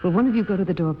 Will one of you go to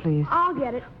the door, please? I'll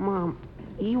get it. Mom,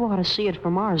 you ought to see it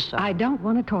from our side. I don't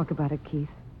want to talk about it, Keith.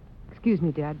 Excuse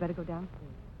me, dear. I'd better go downstairs.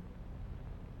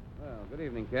 Well, good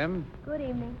evening, Kim. Good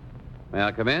evening. May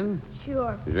I come in?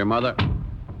 Sure. Is your mother...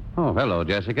 Oh, hello,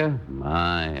 Jessica.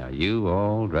 My, are you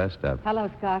all dressed up? Hello,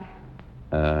 Scott.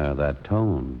 That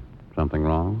tone. Something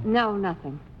wrong? No,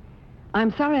 nothing.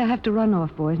 I'm sorry I have to run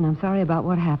off, boys, and I'm sorry about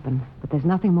what happened. But there's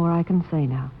nothing more I can say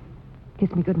now.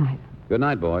 Kiss me good night. Good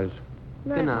night, boys.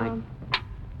 Good night. Mom.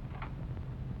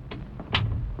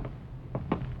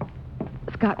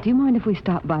 Scott, do you mind if we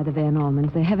stop by the Van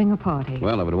Ormons? They're having a party.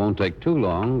 Well, if it won't take too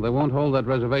long, they won't hold that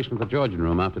reservation at the Georgian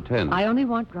Room after 10. I only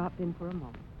want dropped in for a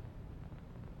moment.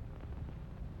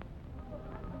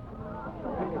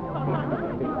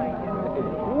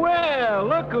 Well,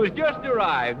 look who's just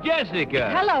arrived. Jessica.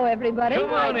 Hello, everybody. Come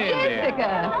on in there.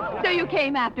 Jessica. So you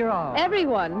came after all.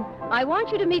 Everyone, I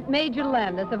want you to meet Major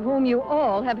Landis, of whom you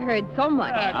all have heard so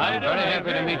much. I'm very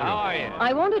happy to meet you. How are you?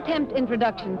 I won't attempt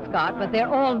introductions, Scott, but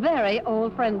they're all very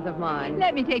old friends of mine.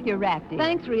 Let me take your wrap, dear.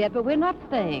 Thanks, Riette, but we're not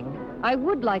staying. I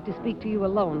would like to speak to you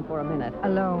alone for a minute.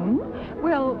 Alone?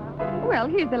 Well,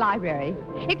 here's the library.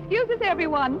 Excuse us,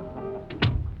 everyone.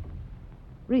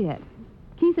 Riette,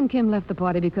 Keith and Kim left the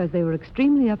party because they were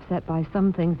extremely upset by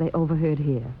some things they overheard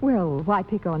here. Well, why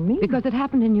pick on me? Because it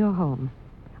happened in your home.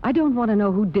 I don't want to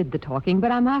know who did the talking, but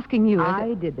I'm asking you...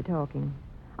 I did the talking.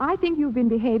 I think you've been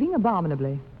behaving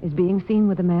abominably. Is being seen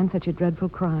with a man such a dreadful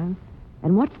crime?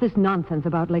 And what's this nonsense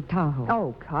about Lake Tahoe?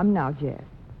 Oh, come now, Jess.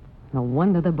 No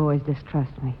wonder the boys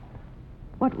distrust me.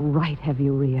 What right have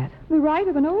you, Riette? The right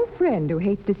of an old friend who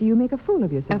hates to see you make a fool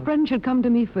of yourself. A friend should come to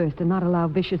me first and not allow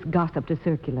vicious gossip to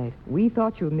circulate. We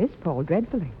thought you missed Paul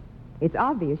dreadfully. It's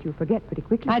obvious you forget pretty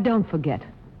quickly. I don't forget.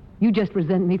 You just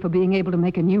resent me for being able to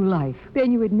make a new life.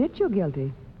 Then you admit you're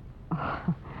guilty.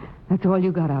 Oh, that's all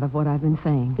you got out of what I've been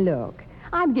saying. Look,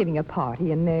 I'm giving a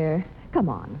party in there. Come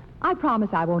on. I promise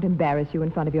I won't embarrass you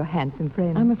in front of your handsome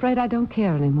friend. I'm afraid I don't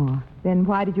care anymore. Then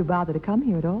why did you bother to come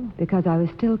here at all? Because I was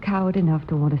still coward enough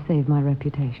to want to save my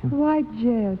reputation. Why,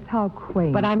 Jess, how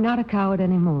quaint. But I'm not a coward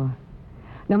anymore.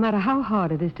 No matter how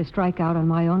hard it is to strike out on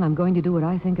my own, I'm going to do what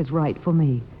I think is right for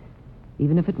me.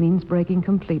 Even if it means breaking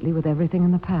completely with everything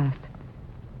in the past.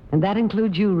 And that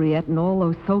includes you, Riette, and all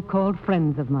those so-called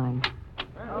friends of mine.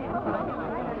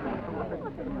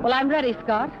 Well, I'm ready,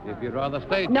 Scott. If you'd rather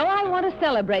stay... No, I want to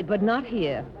celebrate, but not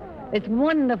here. It's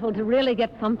wonderful to really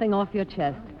get something off your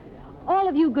chest. All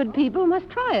of you good people must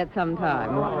try it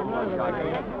sometime.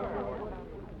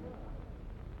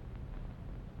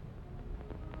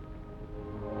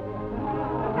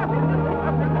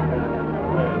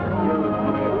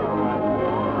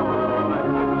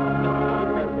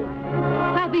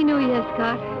 Happy New Year,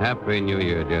 Scott. Happy New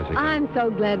Year, Jessica. I'm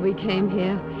so glad we came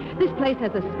here. This place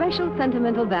has a special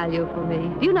sentimental value for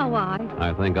me. Do you know why?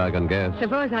 I think I can guess.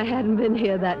 Suppose I hadn't been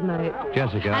here that night.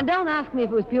 Jessica. And don't ask me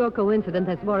if it was pure coincidence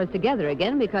that brought us together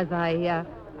again, because I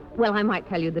might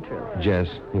tell you the truth. Jess,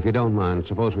 if you don't mind,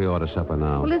 suppose we order supper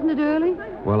now. Well, isn't it early?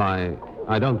 Well,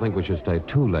 I don't think we should stay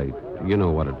too late. You know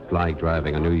what it's like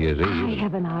driving on New Year's Eve. I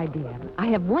have an idea. I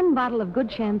have one bottle of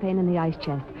good champagne in the ice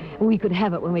chest, and we could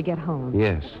have it when we get home.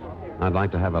 Yes. I'd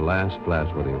like to have a last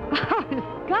glass with you.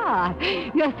 Oh, Scott,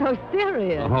 you're so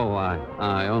serious. Oh,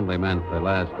 I only meant the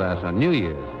last glass on New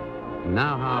Year's.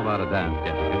 Now, how about a dance,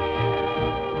 Jessica?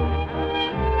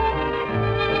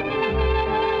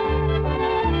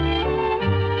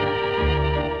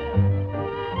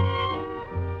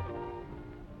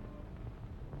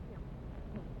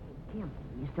 Kim,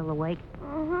 you still awake?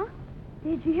 Uh-huh.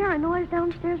 Did you hear a noise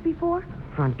downstairs before?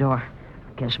 Front door.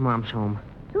 Guess Mom's home.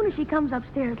 As soon as she comes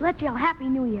upstairs, let's yell Happy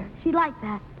New Year. She'd like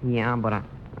that. Yeah, but I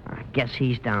guess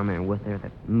he's down there with her,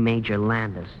 that Major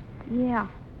Landis. Yeah.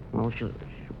 Well, she'll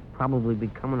probably be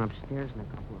coming upstairs in a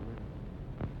couple of minutes.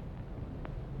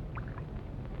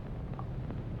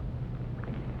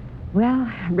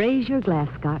 Well, raise your glass,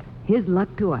 Scott. Here's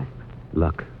luck to us.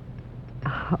 Luck.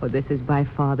 Oh, this is by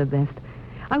far the best.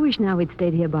 I wish now we'd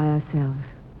stayed here by ourselves.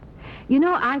 You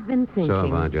know, I've been thinking... So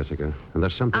have I, Jessica. And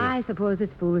there's something... I suppose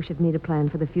it's foolish of me to plan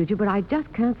for the future, but I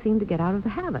just can't seem to get out of the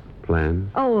habit.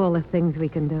 Plan? Oh, all the things we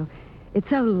can do. It's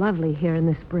so lovely here in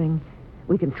the spring.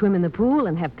 We can swim in the pool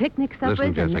and have picnic suppers.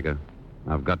 Listen, Jessica,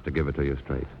 I've got to give it to you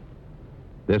straight.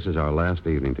 This is our last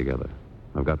evening together.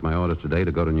 I've got my orders today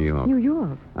to go to New York. New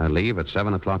York? I leave at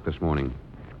 7 o'clock this morning.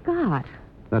 Scott.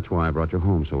 That's why I brought you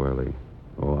home so early.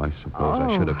 Oh, I suppose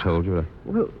I should have told you to...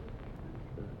 Well,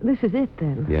 this is it,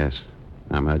 then. Yes.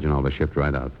 I imagine I'll be shipped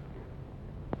right out.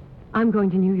 I'm going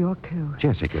to New York, too.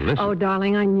 Jessica, listen. Oh,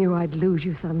 darling, I knew I'd lose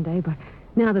you someday, but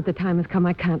now that the time has come,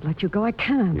 I can't let you go. I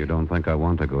can't. You don't think I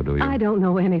want to go, do you? I don't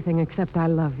know anything except I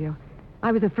love you.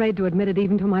 I was afraid to admit it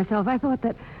even to myself. I thought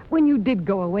that when you did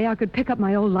go away, I could pick up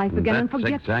my old life again and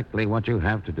forget... That's exactly what you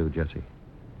have to do, Jessie.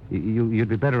 You'd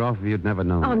be better off if you'd never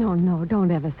known. Oh, no,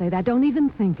 don't ever say that. Don't even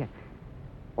think it.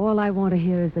 All I want to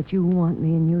hear is that you want me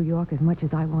in New York as much as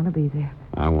I want to be there.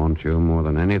 I want you more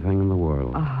than anything in the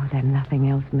world. Oh, then nothing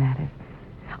else matters.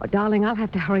 Oh, darling, I'll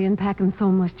have to hurry and pack, and so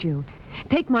must you.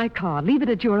 Take my car. Leave it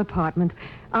at your apartment.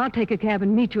 I'll take a cab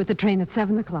and meet you at the train at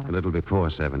 7 o'clock. A little before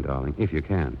 7, darling, if you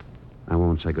can. I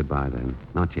won't say goodbye then.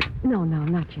 Not yet. No,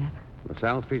 not yet.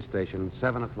 LaSalle Street Station,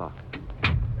 7 o'clock.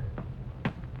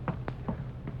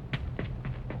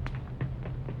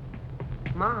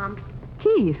 Mom.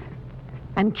 Keith.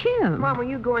 And Kim. Mom, are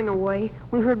you going away?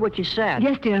 We heard what you said.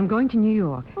 Yes, dear, I'm going to New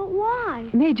York. But why?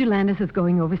 Major Landis is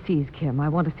going overseas, Kim. I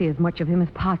want to see as much of him as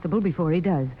possible before he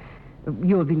does.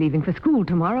 You'll be leaving for school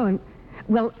tomorrow, and...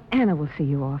 Well, Anna will see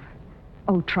you off.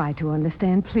 Oh, try to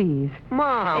understand, please.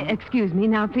 Mom! Excuse me.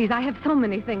 Now, please, I have so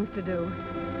many things to do.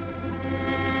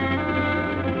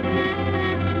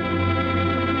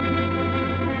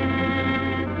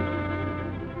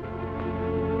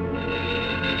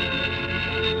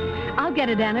 I'll get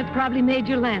it, Anna. It's probably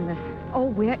Major Landis. Oh,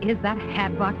 where is that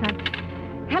hat box?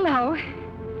 Hello?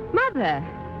 Mother?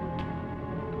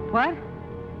 What?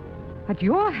 At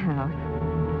your house?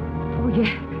 Oh, yes.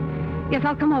 Yes,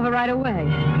 I'll come over right away.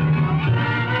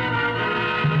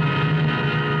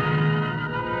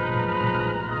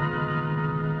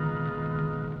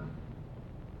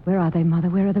 Where are they, Mother?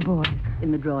 Where are the boys?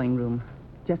 In the drawing room.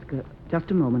 Jessica,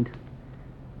 just a moment.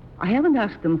 I haven't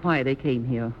asked them why they came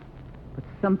here, but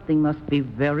something must be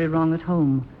very wrong at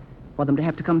home for them to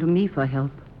have to come to me for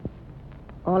help.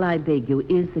 All I beg you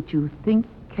is that you think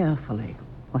carefully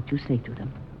what you say to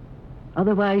them.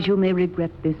 Otherwise, you may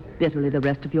regret this bitterly the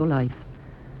rest of your life.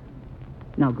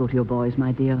 Now go to your boys,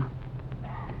 my dear.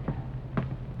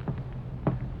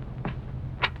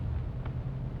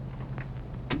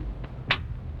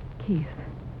 Keith.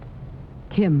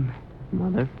 Kim.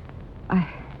 Mother?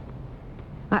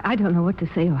 I don't know what to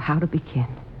say or how to begin.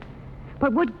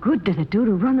 But what good did it do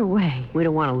to run away? We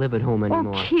don't want to live at home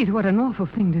anymore. Oh, Keith, what an awful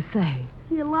thing to say.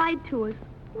 He lied to us.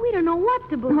 We don't know what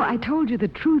to believe. No, I told you the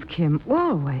truth, Kim,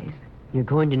 always. You're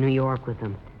going to New York with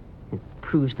him.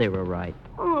 proves they were right.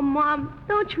 Oh, Mom,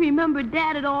 don't you remember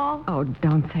Dad at all? Oh,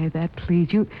 don't say that,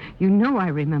 please. You know I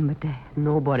remember Dad.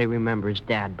 Nobody remembers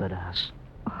Dad but us.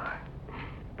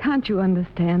 Can't you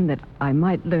understand that I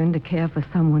might learn to care for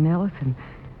someone else and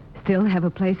still have a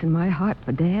place in my heart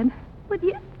for Dad? But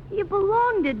you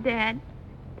belong to Dad.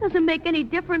 Doesn't make any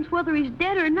difference whether he's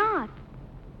dead or not.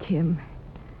 Kim,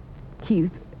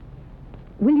 Keith,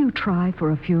 will you try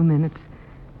for a few minutes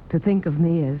to think of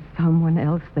me as someone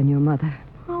else than your mother?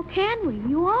 How can we?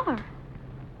 You are.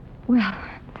 Well,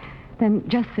 then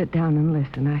just sit down and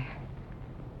listen.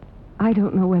 I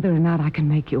don't know whether or not I can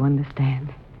make you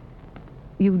understand.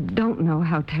 You don't know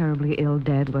how terribly ill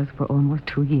Dad was for almost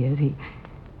 2 years.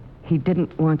 He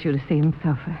didn't want you to see him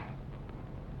suffer.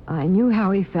 I knew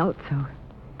how he felt, so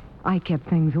I kept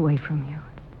things away from you.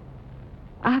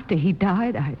 After he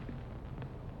died,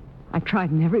 I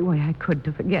tried in every way I could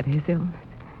to forget his illness.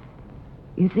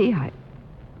 You see, I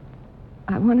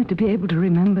wanted to be able to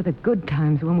remember the good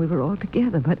times when we were all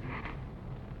together, but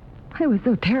I was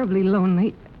so terribly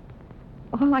lonely.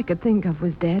 All I could think of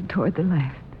was Dad toward the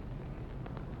last.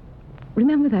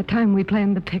 Remember that time we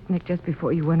planned the picnic just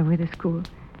before you went away to school?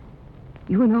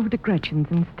 You went over to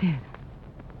Gretchen's instead.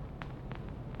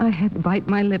 I had to bite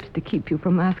my lips to keep you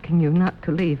from asking you not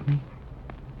to leave me.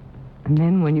 And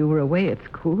then when you were away at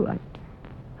school,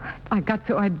 I got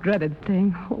so I dreaded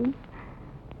staying home.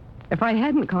 If I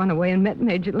hadn't gone away and met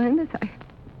Major Landis,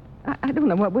 I don't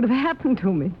know what would have happened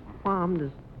to me. Mom,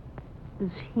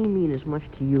 does he mean as much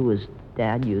to you as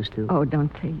Dad used to? Oh,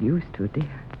 don't say used to,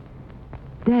 dear.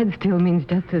 Dad still means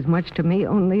just as much to me,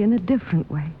 only in a different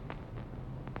way.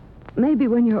 Maybe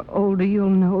when you're older, you'll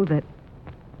know that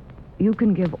you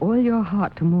can give all your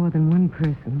heart to more than one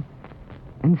person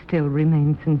and still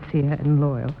remain sincere and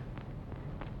loyal.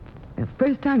 The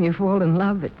first time you fall in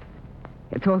love,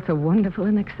 it's also wonderful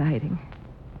and exciting.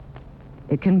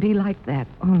 It can be like that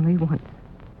only once.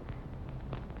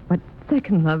 But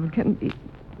second love can be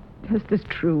just as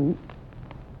true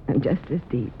and just as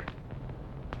deep.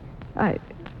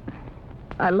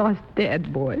 I lost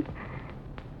Dad, boys.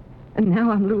 And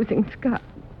now I'm losing Scott.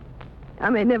 I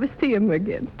may never see him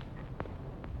again.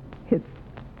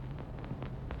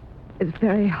 It's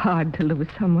very hard to lose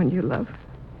someone you love.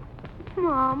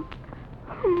 Mom.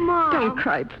 Don't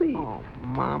cry, please. Oh,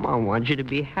 Mom, I want you to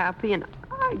be happy, and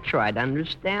I try to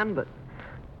understand, but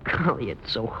golly,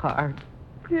 it's so hard.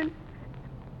 Can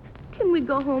we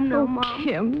go home now,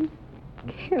 Mom?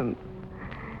 Kim.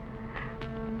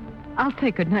 I'll say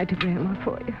goodnight to Grandma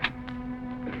for you.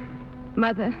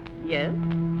 Mother. Yes?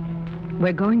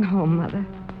 We're going home, Mother.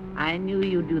 I knew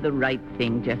you'd do the right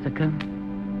thing, Jessica.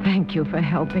 Thank you for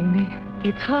helping me.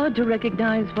 It's hard to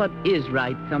recognize what is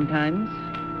right sometimes.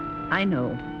 I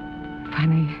know.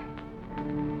 Funny.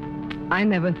 I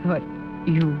never thought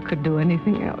you could do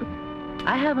anything else.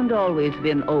 I haven't always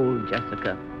been old,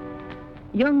 Jessica.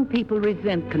 Young people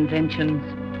resent conventions.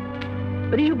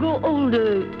 But as you grow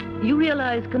older, you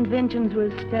realize conventions were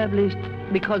established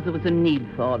because there was a need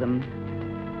for them.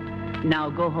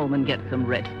 Now go home and get some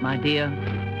rest, my dear.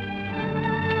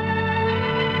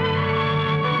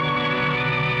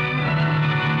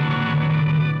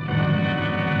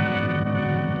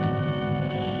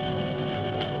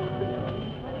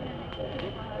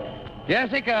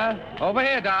 Jessica, over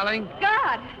here, darling.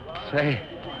 God! Say,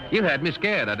 you had me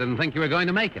scared. I didn't think you were going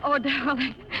to make it. Oh,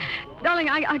 darling. Darling,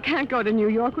 I can't go to New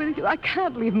York with you. I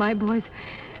can't leave my boys.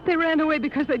 They ran away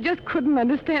because they just couldn't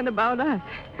understand about us.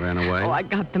 Ran away? Oh, I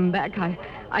got them back.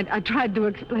 I tried to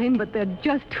explain, but they're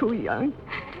just too young.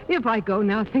 If I go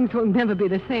now, things will never be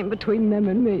the same between them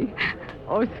and me.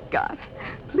 Oh, Scott,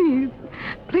 please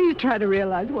try to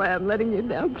realize why I'm letting you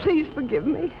down. Please forgive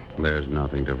me. There's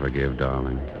nothing to forgive,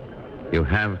 darling. You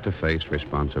have to face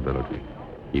responsibility.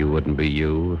 You wouldn't be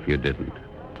you if you didn't.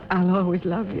 I'll always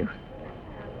love you.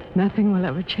 Nothing will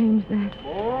ever change that.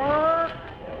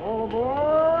 All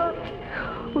aboard!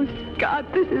 Oh, Scott,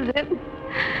 this is it.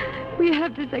 We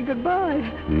have to say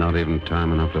goodbye. Not even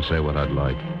time enough to say what I'd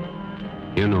like.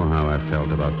 You know how I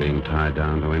felt about being tied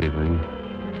down to anything.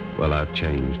 Well, I've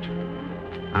changed.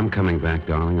 I'm coming back,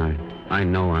 darling. I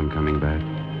know I'm coming back.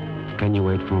 Can you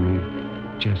wait for me?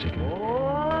 Jessica.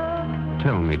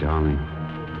 Tell me, darling.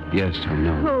 Yes or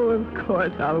no? Oh, of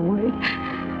course I'll wait.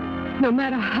 No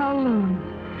matter how long,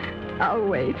 I'll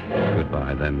wait.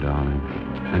 Goodbye, then, darling.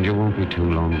 And you won't be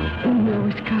too lonely.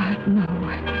 No, Scott, no.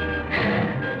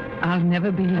 I'll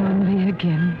never be lonely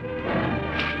again.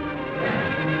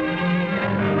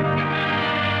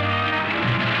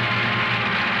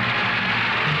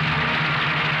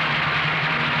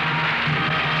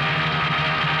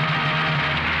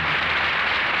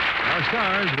 Our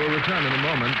stars will return return in a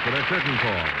moment for their curtain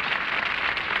calls.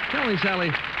 Tell me, Sally,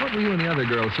 what were you and the other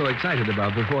girls so excited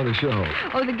about before the show?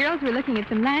 Oh, the girls were looking at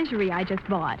some lingerie I just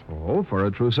bought. Oh, for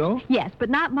a trousseau? Yes, but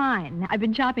not mine. I've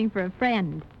been shopping for a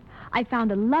friend. I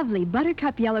found a lovely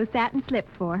buttercup yellow satin slip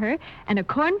for her and a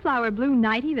cornflower blue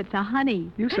nightie that's a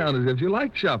honey. You sound as if you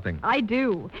like shopping. I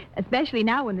do, especially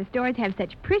now when the stores have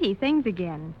such pretty things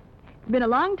again. It's been a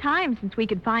long time since we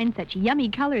could find such yummy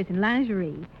colors in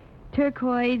lingerie.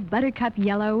 Turquoise, buttercup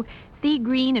yellow, sea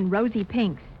green, and rosy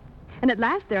pinks. And at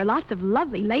last there are lots of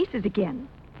lovely laces again.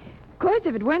 Of course,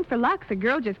 if it weren't for Lux, a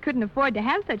girl just couldn't afford to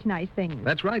have such nice things.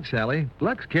 That's right, Sally.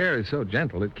 Lux Care is so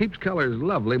gentle, it keeps colors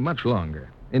lovely much longer.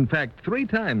 In fact, 3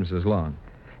 times as long.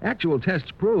 Actual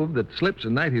tests prove that slips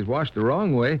and nighties washed the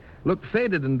wrong way look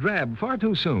faded and drab far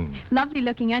too soon.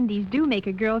 Lovely-looking undies do make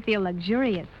a girl feel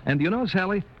luxurious. And you know,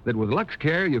 Sally, that with Lux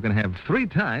Care you can have 3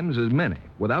 times as many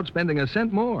without spending a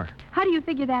cent more. How do you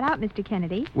figure that out, Mr.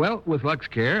 Kennedy? Well, with Lux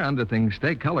Care, underthings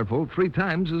stay colorful 3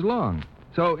 times as long.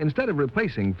 So instead of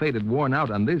replacing faded,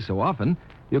 worn-out undies so often,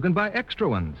 you can buy extra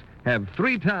ones. Have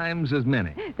 3 times as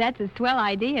many. That's a swell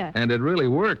idea. And it really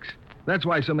works. That's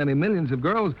why so many millions of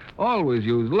girls always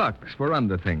use Lux for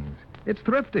underthings. It's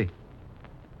thrifty.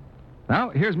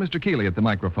 Now, here's Mr. Keeley at the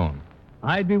microphone.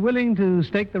 I'd be willing to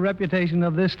stake the reputation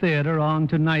of this theater on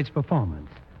tonight's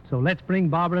performance. So let's bring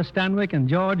Barbara Stanwyck and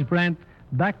George Brent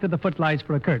back to the footlights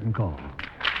for a curtain call.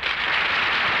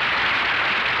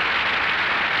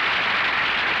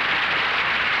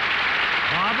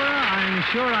 Barbara, I'm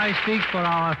sure I speak for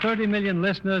our 30 million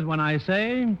listeners when I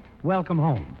say, welcome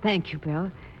home. Thank you,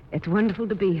 Bill. It's wonderful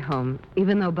to be home,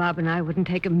 even though Bob and I wouldn't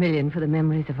take a million for the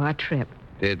memories of our trip.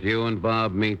 Did you and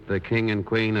Bob meet the King and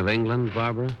Queen of England,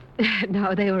 Barbara?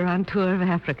 No, they were on tour of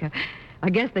Africa. I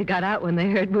guess they got out when they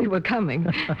heard we were coming.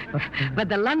 But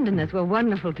the Londoners were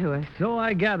wonderful to us. So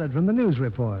I gathered from the news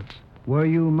reports. Were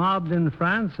you mobbed in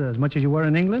France as much as you were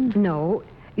in England? No.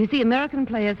 You see, American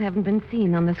players haven't been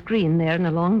seen on the screen there in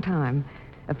a long time.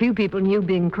 A few people knew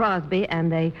Bing Crosby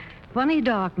and a funny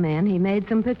dark man he made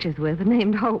some pictures with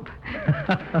named Hope.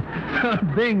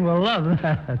 Bing will love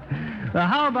that.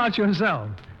 How about yourself?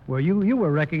 Well, you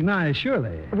were recognized,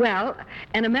 surely. Well,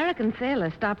 an American sailor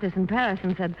stopped us in Paris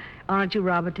and said, aren't you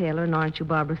Robert Taylor and aren't you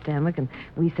Barbara Stanwyck? And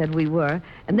we said we were.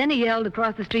 And then he yelled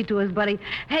across the street to his buddy,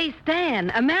 hey, Stan,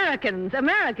 Americans,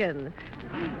 Americans.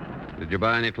 Did you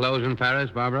buy any clothes in Paris,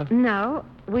 Barbara? No,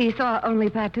 we saw only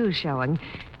Patou showing.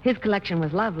 His collection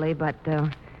was lovely, but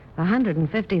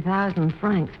 150,000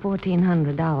 francs,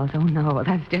 $1,400. Oh, no,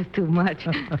 that's just too much.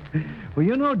 Well,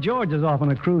 you know George is off on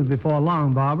a cruise before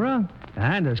long, Barbara,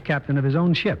 and as captain of his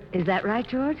own ship. Is that right,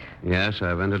 George? Yes,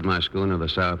 I've entered my schooner, the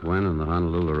South Wind, in the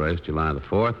Honolulu race July the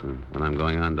 4th, and I'm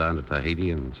going on down to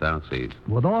Tahiti and the South Seas.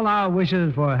 With all our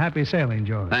wishes for happy sailing,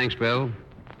 George. Thanks, Bill.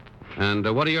 And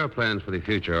what are your plans for the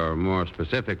future, or more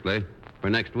specifically, for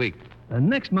next week?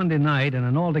 Next Monday night, in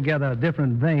an altogether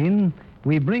different vein,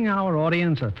 we bring our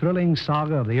audience a thrilling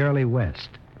saga of the early West.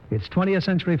 It's 20th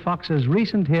Century Fox's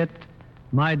recent hit,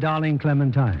 My Darling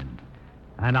Clementine.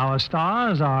 And our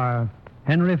stars are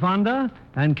Henry Fonda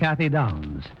and Kathy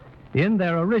Downs in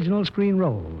their original screen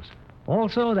roles.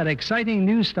 Also, that exciting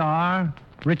new star,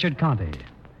 Richard Conte.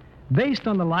 Based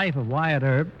on the life of Wyatt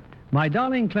Earp, My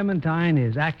Darling Clementine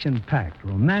is action-packed,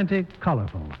 romantic,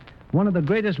 colorful. One of the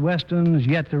greatest westerns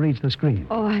yet to reach the screen.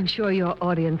 Oh, I'm sure your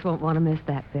audience won't want to miss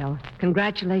that, Bill.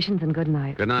 Congratulations and good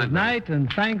night. Good night. Good night, and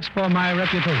thanks for my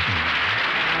reputation.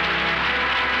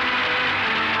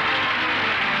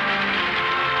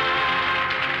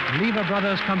 Lever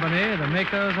Brothers Company, the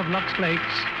makers of Lux Flakes,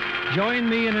 join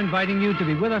me in inviting you to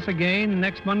be with us again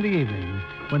next Monday evening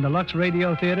when the Lux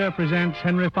Radio Theater presents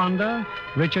Henry Fonda,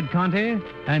 Richard Conte,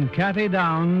 and Kathy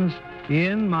Downs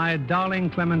in My Darling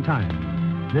Clementine.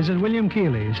 This is William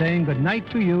Keeley saying good night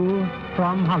to you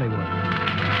from Hollywood.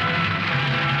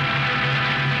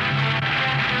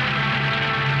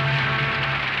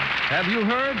 Have you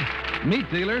heard?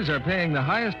 Meat dealers are paying the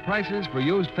highest prices for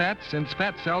used fat since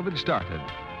fat salvage started.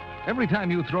 Every time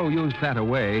you throw used fat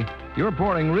away, you're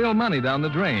pouring real money down the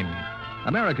drain.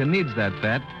 America needs that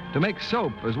fat to make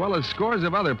soap as well as scores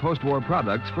of other post-war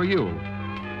products for you.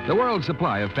 The world's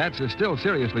supply of fats is still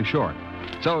seriously short.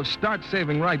 So start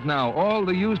saving right now all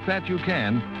the used fat you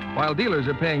can while dealers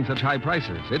are paying such high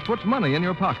prices. It puts money in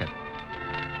your pocket.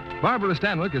 Barbara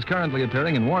Stanwyck is currently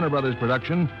appearing in Warner Brothers'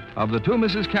 production of The Two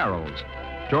Mrs. Carrolls.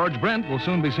 George Brent will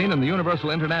soon be seen in the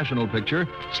Universal International picture,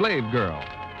 Slave Girl.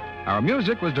 Our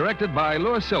music was directed by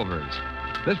Louis Silvers.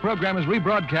 This program is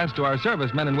rebroadcast to our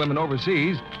servicemen and women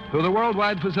overseas through the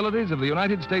worldwide facilities of the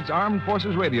United States Armed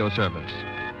Forces Radio Service.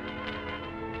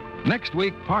 Next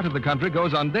week, part of the country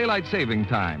goes on daylight saving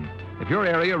time. If your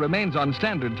area remains on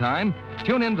Standard Time,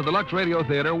 tune in to the Lux Radio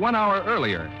Theater 1 hour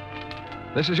earlier.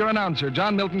 This is your announcer,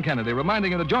 John Milton Kennedy,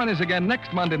 reminding you to join us again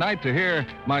next Monday night to hear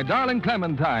My Darling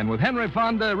Clementine with Henry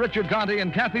Fonda, Richard Conte,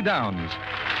 and Kathy Downs.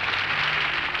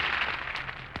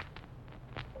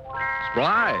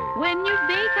 Spry. When you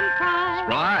bake and fry.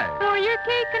 Spry. For your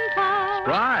cake and pie.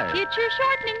 Spry. Get your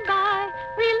shortening by.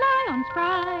 Rely on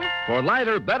Spry. For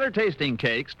lighter, better-tasting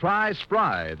cakes, try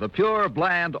Spry, the pure,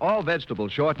 bland, all-vegetable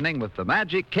shortening with the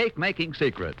magic cake-making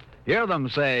secret. Hear them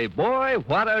say, boy,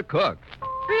 what a cook.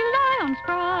 Rely on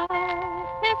Spry.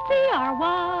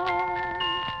 S-P-R-Y.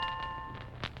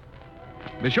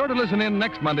 Be sure to listen in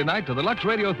next Monday night to the Lux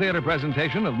Radio Theater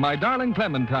presentation of My Darling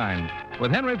Clementine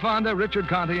with Henry Fonda, Richard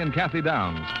Conte, and Kathy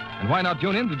Downs. And why not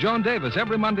tune in to Joan Davis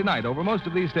every Monday night over most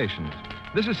of these stations?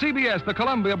 This is CBS, the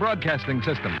Columbia Broadcasting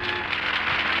System.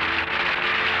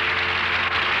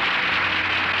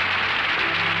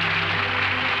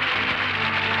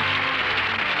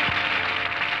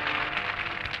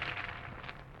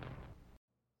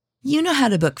 You know how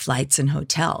to book flights and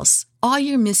hotels. All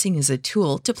you're missing is a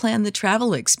tool to plan the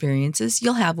travel experiences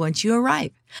you'll have once you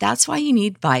arrive. That's why you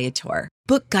need Viator.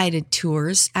 Book guided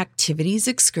tours, activities,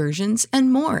 excursions,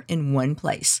 and more in one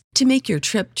place to make your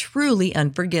trip truly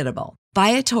unforgettable.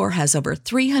 Viator has over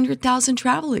 300,000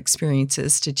 travel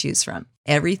experiences to choose from.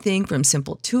 Everything from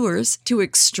simple tours to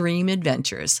extreme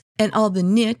adventures and all the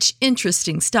niche,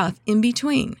 interesting stuff in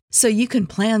between. So you can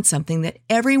plan something that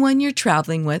everyone you're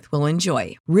traveling with will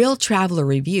enjoy. Real traveler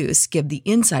reviews give the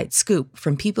inside scoop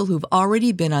from people who've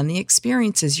already been on the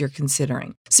experiences you're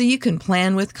considering. So you can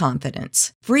plan with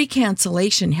confidence. Free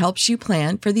cancellation helps you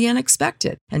plan for the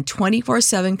unexpected. And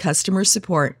 24/7 customer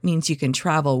support means you can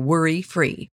travel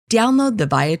worry-free. Download the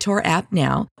Viator app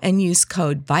now and use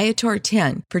code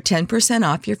Viator10 for 10%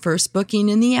 off your first booking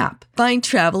in the app. Find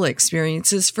travel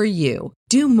experiences for you.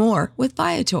 Do more with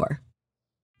Viator.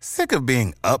 Sick of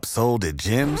being upsold at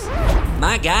gyms?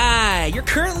 My guy, you're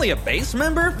currently a base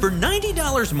member? For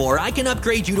 $90 more, I can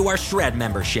upgrade you to our Shred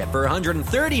membership. For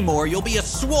 $130 more, you'll be a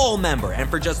Swole member. And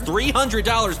for just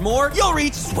 $300 more, you'll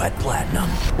reach Sweat Platinum.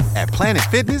 At Planet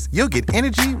Fitness, you'll get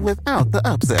energy without the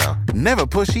upsell. Never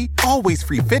pushy, always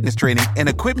free fitness training and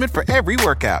equipment for every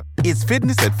workout. It's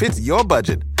fitness that fits your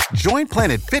budget. Join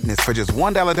Planet Fitness for just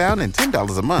 $1 down and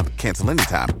 $10 a month. Cancel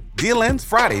anytime. Deal ends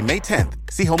Friday, May 10th.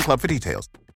 See Home Club for details.